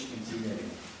političkim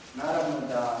ciljevima. Naravno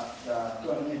da to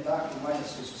nije tako, u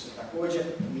Mađarskoj su se također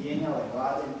mijenjale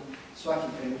vlade, svaki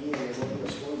premijer je vodio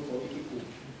svoju politiku,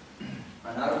 a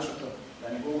naročito da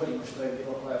ne govorimo što je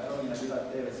bilo, koja promjena bila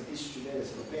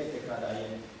 1905. kada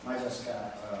je mađarska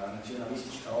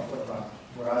nacionalistička oporba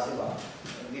porazila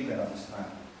liberalnu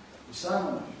stranu.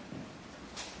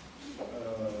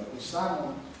 U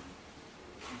samom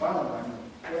panovanju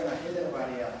Khuena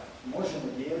Hedervaryja možemo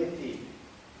dijeliti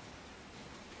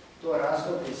to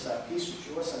razdoblje sa 1894.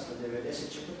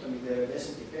 i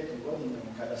 1995. godinom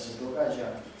kada se događa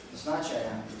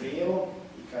značajan prijelom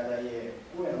i kada je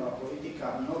Khuenova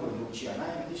politika mnogo drukčija.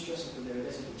 Naime,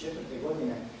 1894.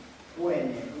 godine Khuen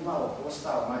je umalo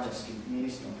postao mađarskim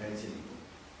ministrom predsjednikom.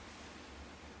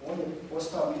 On je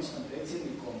postao ministrom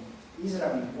predsjednikom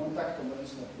izravnim kontaktom,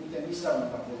 odnosno putem izravnog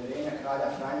povjerenja kralja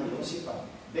Franje Josipa,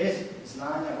 bez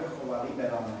znanja vrhova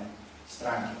liberalne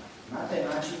stranke. Na taj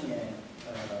način je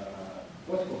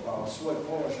potkopao svoj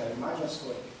položaj u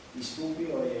Mađarskoj i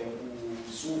stupio je u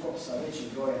sukob sa većim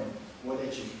brojem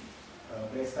vodećih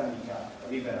predstavnika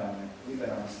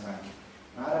liberalne stranke.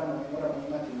 Naravno, moramo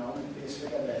imati na umu prije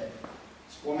svega da je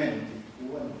spomenuti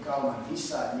uvodno kao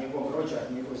Tisa, njegov rođak,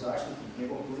 njegov zaštitnik,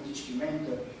 njegov politički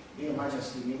mentor, bio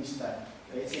mađarski ministar,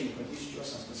 predsjednik od 1875.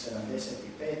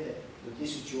 do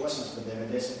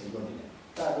 1890. godine.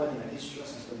 Ta godina,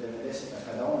 1890.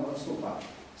 kada on odstupa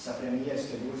sa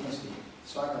premijerske dužnosti,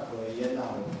 svakako je jedna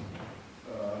od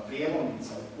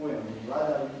prijelomnica u Khuenovoj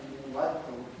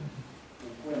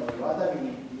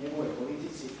vladavini i njegovoj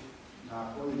politici na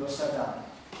koju do sada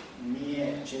nije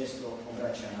često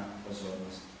obraćana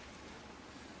pozornost.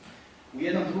 U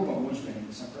jednom drugom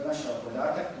udžbeniku sam pronašao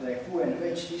podatak da je Khuen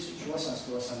već 1884.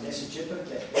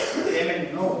 na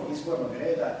temelju novog izbornog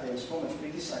reda te uz pomoć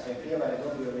pritisaka i prijevare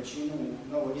dobio većinu u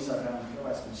novo izabranom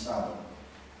Hrvatskom saboru.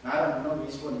 Naravno, novi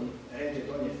izborni red je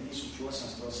donijet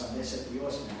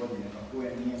 1888. godine, pa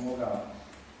Khuen nije mogao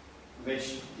već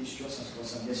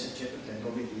 1884.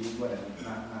 dobiti izbore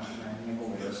na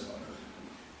njegovu osnovu.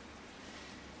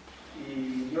 I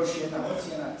još jedna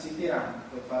ocjena, citiram,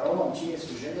 pod parolom čije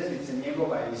su željeznice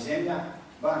njegova i zemlja,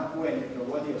 Ban Khuen je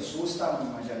provodio sustavnu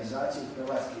mađarizaciju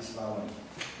Hrvatske i Slavonije.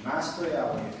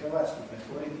 Nastojao je Hrvatsku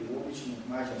pretvoriti u običnu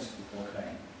mađarsku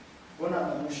pokrajinu.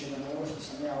 Ponavljam još jednom, ovo što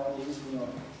sam ja ovdje iznio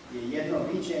je jedno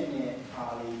viđenje,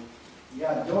 ali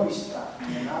ja doista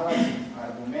ne nalazim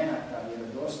argumenata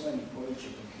vjerodostojnih koji će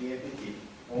potkrijepiti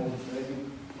ovu tvrdnju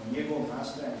o njegovom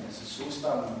nastojanju da se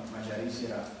sustavno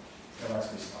mađarizira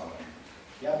Hrvatskoj i Slavoniji.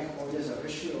 Ja bih ovdje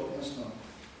završio, odnosno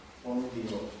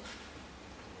ponudio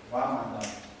vama da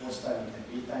postavite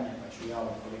pitanje, pa ću ja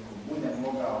ukoliko budem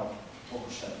mogao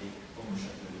pokušati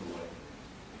odgovoriti.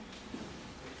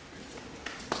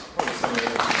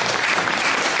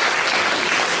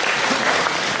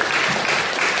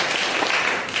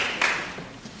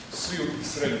 Svi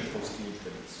srednjoškolski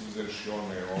udžbenici, uzevši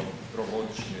one od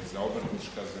trogodišnje za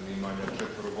obrtnička zanimanja,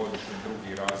 četverogodišnje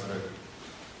drugi razred,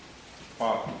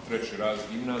 pa treći razred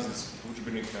gimnazijskih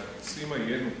udžbenika, svi imaju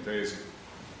jednu tezu,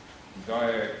 da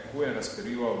je Khuen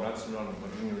raspirivao nacionalnu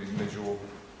mržnju između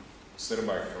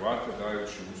Srba i Hrvata,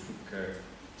 dajući ustupke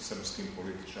srpskim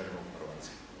političarima u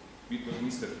Hrvatskoj. Vi to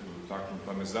niste dotakli,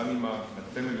 pa me zanima na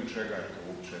temelju čega je to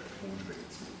uopće u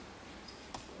udžbenici.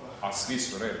 A svi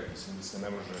su redni, mislim da se ne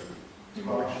može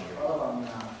ima više. Hvala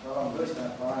vam doista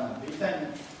na pitanju.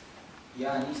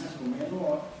 Ja nisam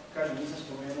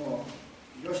spomenuo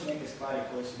još neke stvari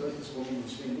koje se doista spominju u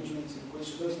svim udžbenicima, koji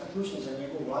su doista ključne za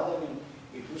njegovu vladavinu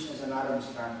i ključne za narodnu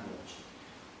stranku uopće.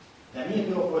 Da nije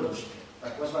bilo podrške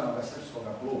takozvanog srpskog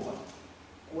kluba,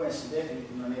 Khuen se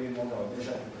definitivno ne bi mogao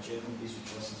održati početkom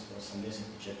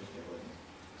 1884. godine.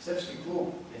 Srpski klub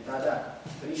je tada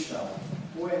prišao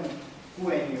Khuenu.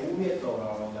 Khuen je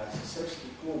uvjetovao da se srpski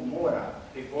klub mora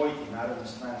pripojiti Narodnoj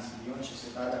stranci i on će se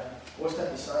tada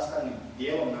postati sastavnim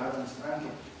dijelom Narodne stranke,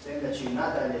 te da će i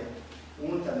nadalje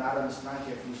unutar Narodne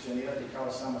stranke funkcionirati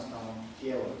kao samostalno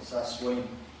tijelo sa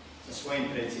svojim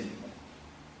predsjednikom.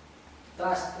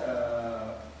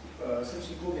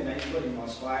 Srpski klub je na izborima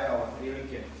osvajao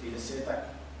otprilike 30-ak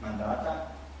mandata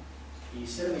i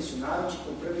Srbi su naročito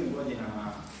u prvim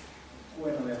godinama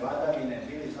Khuenove vladavine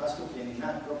bili zastupljeni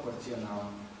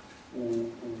nadproporcionalno u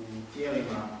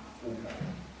tijelima uprave.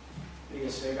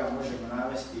 Prije svega možemo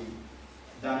navesti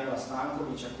Danila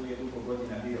Stankovića, koji je dugo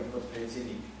godina bio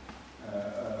potpredsjednik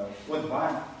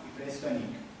Ban i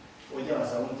predstojnik odjela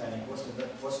za unutarnje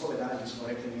poslove, danas bismo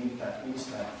rekli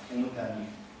ministar unutarnjih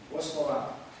poslova.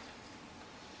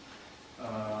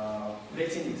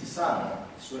 Predsjednici Sabora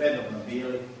su redovno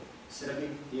bili Srbi,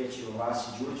 riječ je o Vasi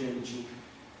Đurđeviću,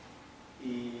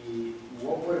 i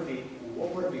u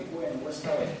oporbi Khuen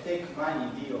ostao je tek manji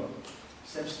dio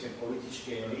srpske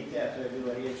političke elite, a to je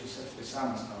bilo riječ o Srpskoj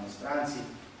samostalnoj stranci,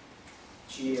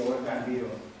 čiji je organ bio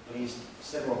list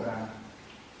Srbobran,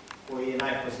 koji je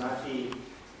najpoznatiji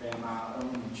prema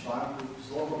onom članku,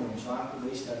 zlobnom članku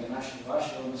da istrage naše i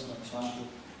vaše, odnosno članku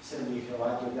Srbi i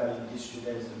Hrvati objavljeni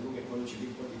 1902. koji će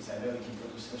biti poticaj velikim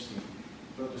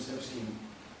protusrpskim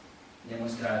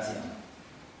demonstracijama.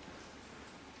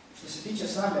 Što se tiče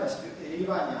same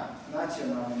raspirivanja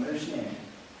nacionalne mržnje,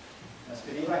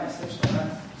 raspirivanja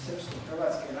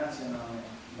srpsko-hrvatske nacionalne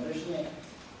mržnje,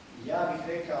 ja bih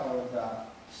rekao da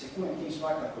se Khuen tim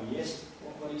svakako jest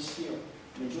okoristio,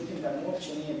 međutim da mu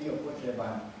uopće nije bio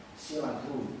potreban silan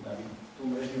trud da bi tu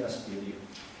mržnju raspirio.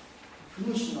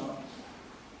 Ključno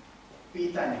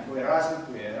pitanje koje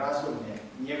razlikuje razdoblje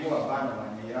njegova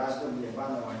banovanja i razdoblje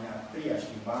banovanja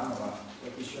prijašnjih banova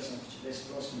od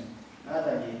 1848.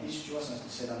 nadalje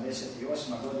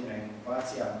 1878. godina i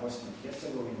okupacija Bosne i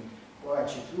Hercegovine koja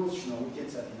će ključno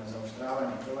utjecati na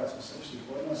zaoštravanje hrvatsko-srpskih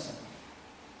odnosa.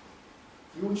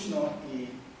 Ključno i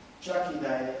čak i da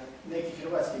je neki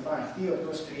hrvatski ban htio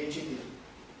to spriječiti,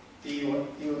 ti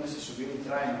odnosi su bili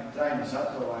trajno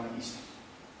zatrovani i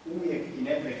uvijek i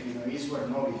neprekidno izvor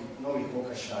novih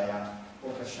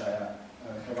okršaja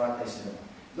Hrvata i Srba.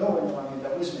 Dovoljno vam je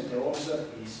da uzmete obzor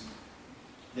iz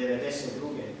 92.,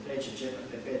 3., 4.,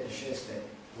 5., 6.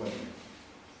 godine.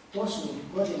 To su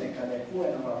godine kada je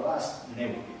Khuenova vlast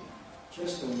neupitna,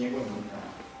 čvrsto u njegovim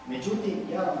rukama. Međutim,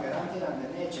 ja vam garantiram da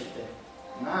nećete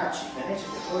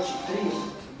proći 3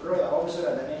 broja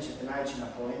obzora, da nećete naići na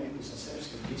polemiku sa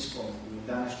srpskim tiskom u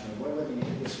današnjoj Vojvodini,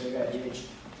 prije svega je riječ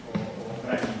o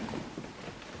branjenju.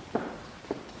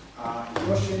 A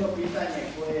još jedno pitanje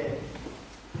koje,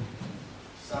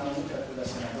 samo ukratko da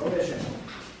se nadovežemo,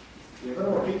 je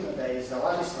vrlo bitno da je za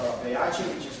Ladislava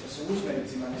Pejačevića, što se u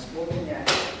udžbenicima ne spominje,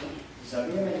 za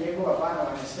vrijeme njegova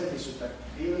banovanja Srbi su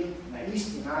bili na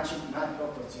isti način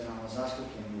nadproporcionalno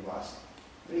zastupljeni u vlasti.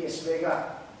 Prije svega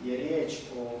je riječ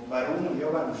o barunu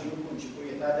Jovanu Živkoviću koji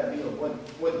je tada bio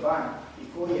pod ban i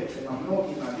koji je prema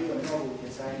mnogima bio mnogo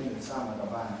utjecajniji od samoga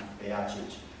bana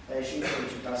Pejačevića. Taj je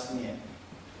Živković kasnije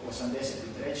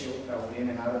 83. upravo u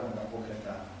vrijeme narodnog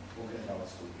pokreta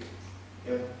odstupio.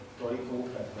 Evo, toliko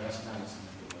ukratko, ja se nadam sam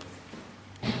na to.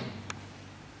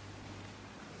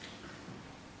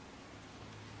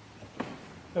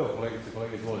 Evo, kolegice i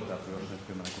kolege, izvolite ako još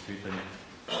netko ima neko pitanje.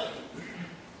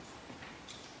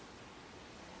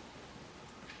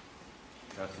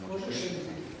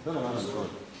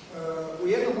 U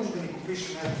jednom udžbeniku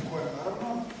piše, ne znam koje naravno,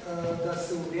 da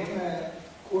se u vrijeme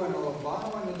Khuenovog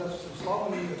banovanja, da su se u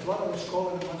Slavoniji otvarale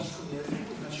škole na mađarskom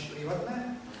jeziku, znači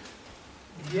privatne,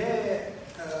 gdje je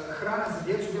hrana za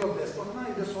djecu bila besplatna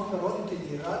i da su onda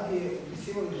roditelji radije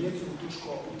upisivali djecu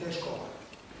u te škole.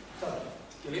 Sad,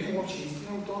 je li ima uopće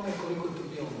istina u tome, koliko je to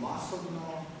bilo masovno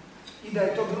i da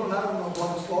je to bilo naravno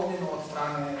blagoslovljeno od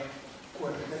strane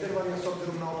Khuen Hedervarya s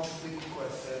obzirom na opću sliku koja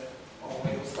se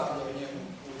ostavlja u njemu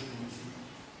u udžbenicima.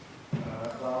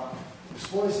 U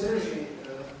svojoj srži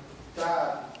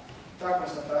ta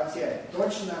konstatacija je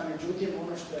točna, međutim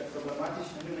ono što je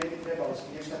problematično nju ne bi trebalo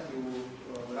smještati u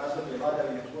razdoblje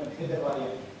vladavine Khuen Hedervarya,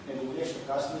 nego u nešto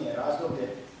kasnije razdoblje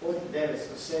od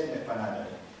 1907. pa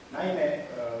nadalje. Naime,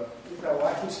 upravo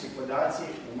arhivski podaci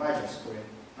u Mađarskoj,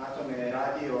 na tome je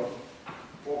radio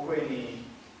pokojni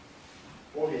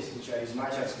povjesničar iz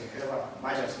Mađarski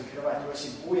Hrvat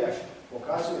Josip Bujaš,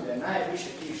 pokazuju da je najviše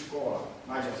tih škola,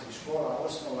 mađarskih škola,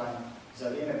 osnovan za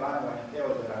vrijeme banovanja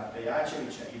Teodora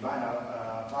Pejačevića i bana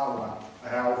Pavla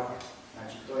Rauha.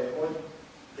 Znači, to je od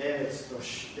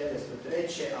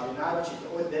 1903. ali naročito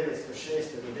od 1906.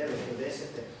 do 1910.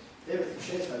 1906.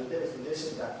 do 1910.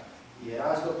 je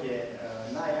razdoblje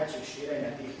najjačeg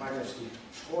širenja tih mađarskih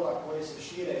škola koje se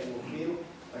šire u okviru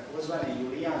takozvane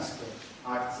julijanske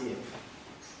akcije.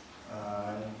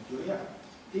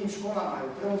 Tim školama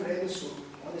u prvom redu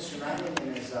one su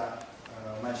namijenjene za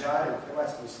Mađare u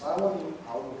Hrvatskoj i Slavoniji,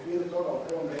 a u okviru toga u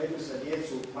prvom redu za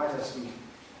djecu mađarskih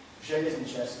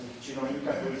željezničarskih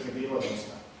činovnika kojih je bilo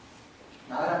dosta.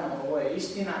 Naravno, ovo je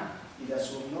istina i da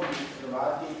su mnogi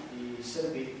Hrvati i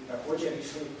Srbi također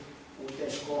išli u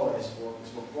te škole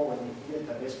zbog povoljnih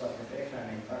uvjeta, besplatne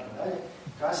prehrane i tako dalje.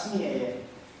 Kasnije je,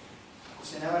 ako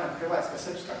se ne varam,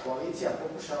 Hrvatska-Srpska koalicija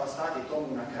pokušala stati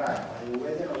tomu na kraj, pa je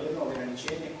uvedeno jedno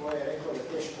ograničenje koje je reklo da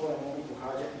te škole mogu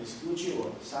pohađati isključivo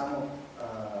samo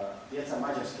djeca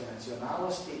mađarske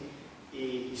nacionalnosti i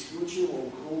isključivo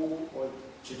u krugu od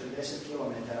 40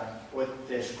 km od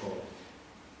te škole.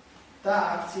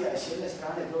 Ta akcija je s jedne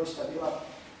strane doista bila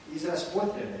izraz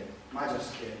potrebe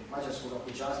mađarskog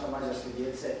kućanstva, mađarske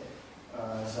djece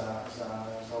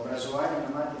za obrazovanje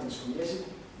na materinskom jeziku.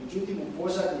 Međutim, u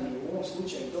pozadini u ovom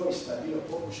slučaju doista bio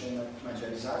pokušaj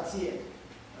mađarizacije.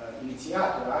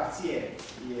 Inicijator akcije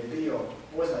je bio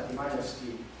poznati mađarski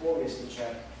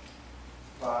povjesničar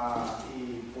pa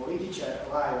i političar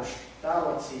Lajos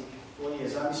Taloci, koji je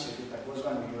zamislio tu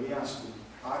takozvanu julijansku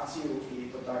akciju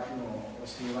i potaknuo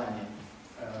osnivanje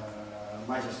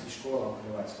mađarskih škola u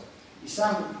Hrvatskoj. I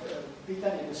sam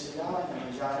pitanje doseljavanja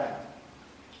Mađara.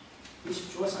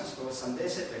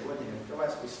 1880. godine u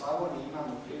Hrvatskoj i Slavoniji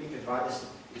imamo prilike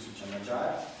 20.000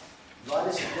 Mađara. 20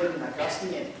 godina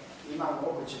kasnije imamo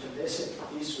oko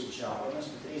 40.000,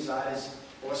 odnosno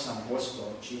 3,8%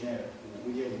 čine u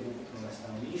udjelu ukupnog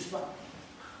stanovništva.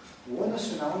 U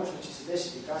odnosu na ono što će se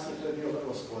desiti kasnije, to je bio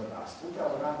vrlo spor rast.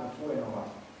 Upravo nakon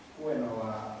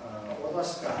Khuenova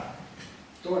odlaska,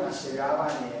 to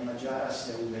naseljavanje Mađara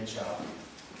se uvećava.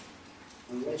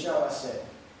 Uvećava se,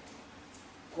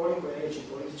 koliko je riječ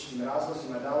o političkim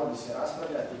razlozima, dalo bi se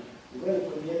raspravljati, U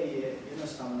velikoj mjeri je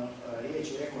jednostavno riječ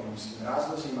o ekonomskim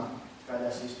razlozima,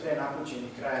 kada se iz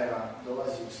prenapućenih krajeva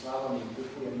dolazi u Slavoniju i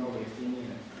kupuje mnogo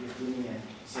jeftinije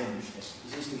zemljište.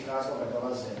 Iz istih razloga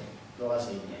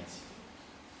dolaze i Njemci.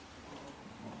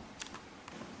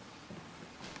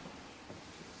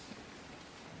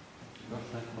 Još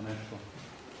netko nešto?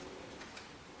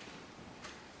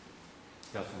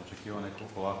 Ja sam očekivao neku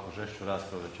ovako žešću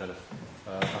raspravu večeras.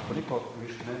 Ako niko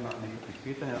više nema nikakvih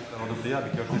pitanja, odnosno ja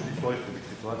bih još nešto iskoristio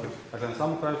situaciju. Dakle, na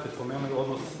samom kraju ste spomenuli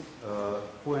odnos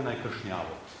Khuena i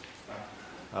Kršnjavo.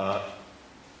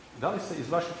 Da li se iz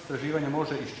vašeg istraživanja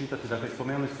može iščitati, dakle,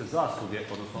 spomenuli ste zasluge,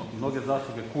 odnosno mnoge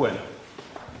zasluge Khuena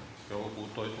u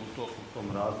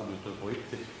tom razdoblju, u toj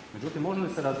politici. Međutim, može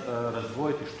li se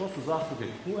razdvojiti što su zasluge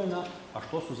Khuena, a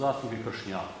što su zasluge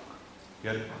Kršnjava?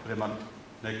 Jer prema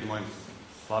nekim mojim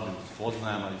slabim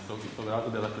spoznajama iz tog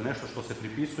razdoblja, dakle nešto što se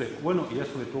pripisuje Khuenu,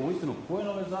 jesu li to uistinu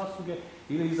Khuenove zasluge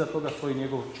ili iza toga stoji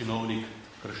njegov činovnik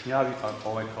Kršnjavi, a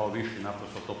ovaj kao viši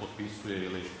naprosto to potpisuje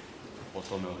ili o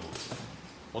tome odlučuje.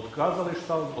 Od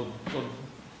kazališta, od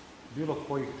bilo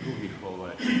kojih drugih,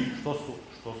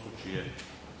 što su čije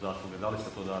zasluge, da li se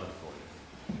to da razdvojiti?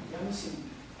 Ja mislim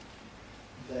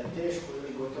da je teško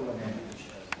ili gotovo nemoguće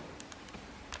razdvojiti.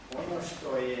 Ono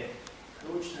što je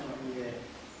ključno je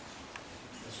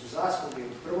da su zasluge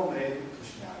u prvom redu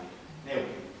Kršnjavi, ne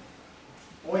uvijek.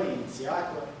 On je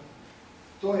inicijator,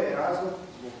 to je razlog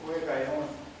zbog kojega je on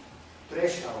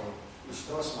prešao iz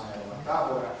Strossmayerova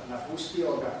tabora,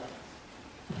 napustio ga,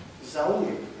 za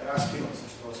uvijek raskinuo sa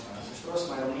Strossmayerom. Sa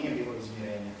Strossmayerom nije bilo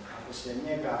izmirenja. Ako se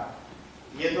njega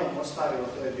jednom ostavilo,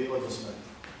 to je bilo do smrti.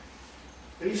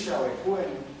 Prišao je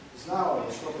Khuen, znao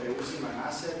je što preuzima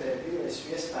na sebe, bio je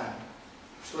svjestan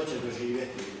što će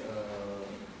doživjeti.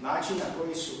 Način na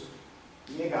koji su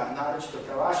njega, naročito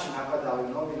pravaši, napadali u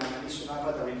novinama, nisu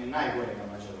napadali ni najgorega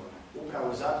Mađarona.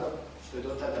 Upravo zato što je do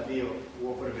tada bio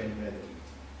u oporbenim redovima.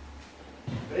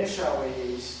 Prešao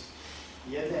je iz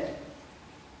jedne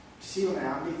silne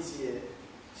ambicije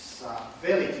sa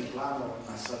velikim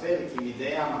planovima, sa velikim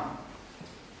idejama.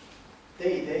 Te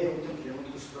ideje u tom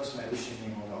trenutku Strossmayer više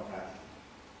nije mogao pratiti.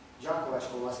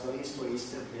 Đakovačko vlastodinstvo je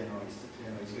iscrpljeno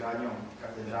izgradnjom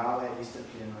katedrale,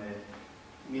 iscrpljeno je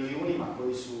milijunima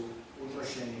koji su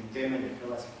utrošeni u temelje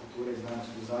hrvatske kulture i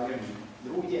znanosti u Zagrebu i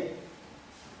drugdje.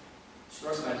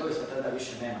 Strossmayer doista tada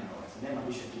više nema novaca, nema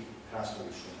više tih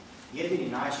hrastovih šuma. Jedini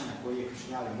način na koji je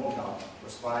Kršnjavi mogao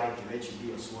ostvariti veći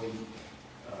dio svojih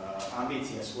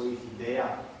ambicija, svojih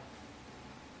ideja,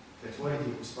 pretvoriti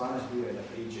ih u stvarnost bio je da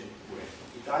priđe u Khuen.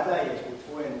 I tada je u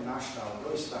Khuenu našao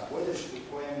doista podršku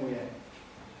kojemu je,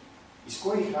 iz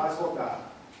kojih razloga,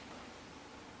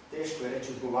 teško je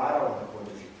reći, odgovarao da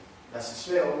podrži. Da se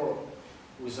sve ovo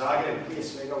u Zagrebu, prije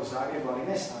svega u Zagrebu, ali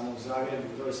ne samo u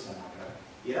Zagrebu, doista napravi.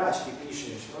 I Rački piše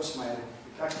Strossmayeru,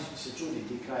 i kako se čudi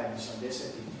ti krajem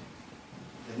 80-ih,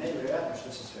 da je nevjerojatno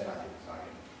što se sve radi u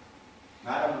Zagrebu.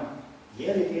 Naravno,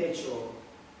 je li riječ o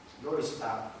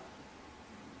doista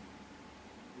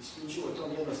isključivo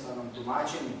tom jednostavnom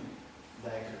tumačenju da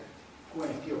je Khuen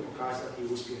htio pokazati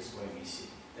uspjeh svoje misije.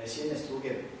 Da je s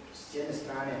jedne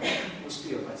strane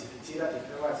uspio pacificirati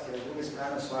Hrvatske, a s druge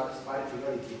strane ostvariti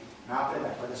veliki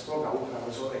napredak, pa da stoga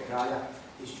upravo zove kralja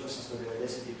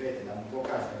 1895. da mu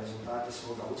pokaže rezultate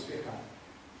svoga uspjeha.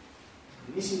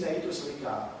 Mislim da je i tu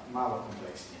slika malo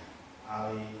kompleksnija,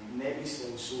 ali ne bi se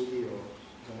usudio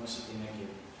donositi neke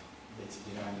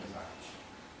decidiranje zaključke.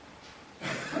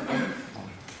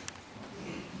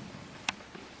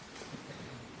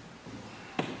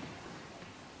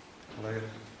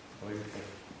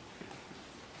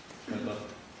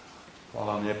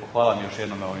 Hvala vam lijepo. Hvala vam još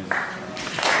jednom na ovim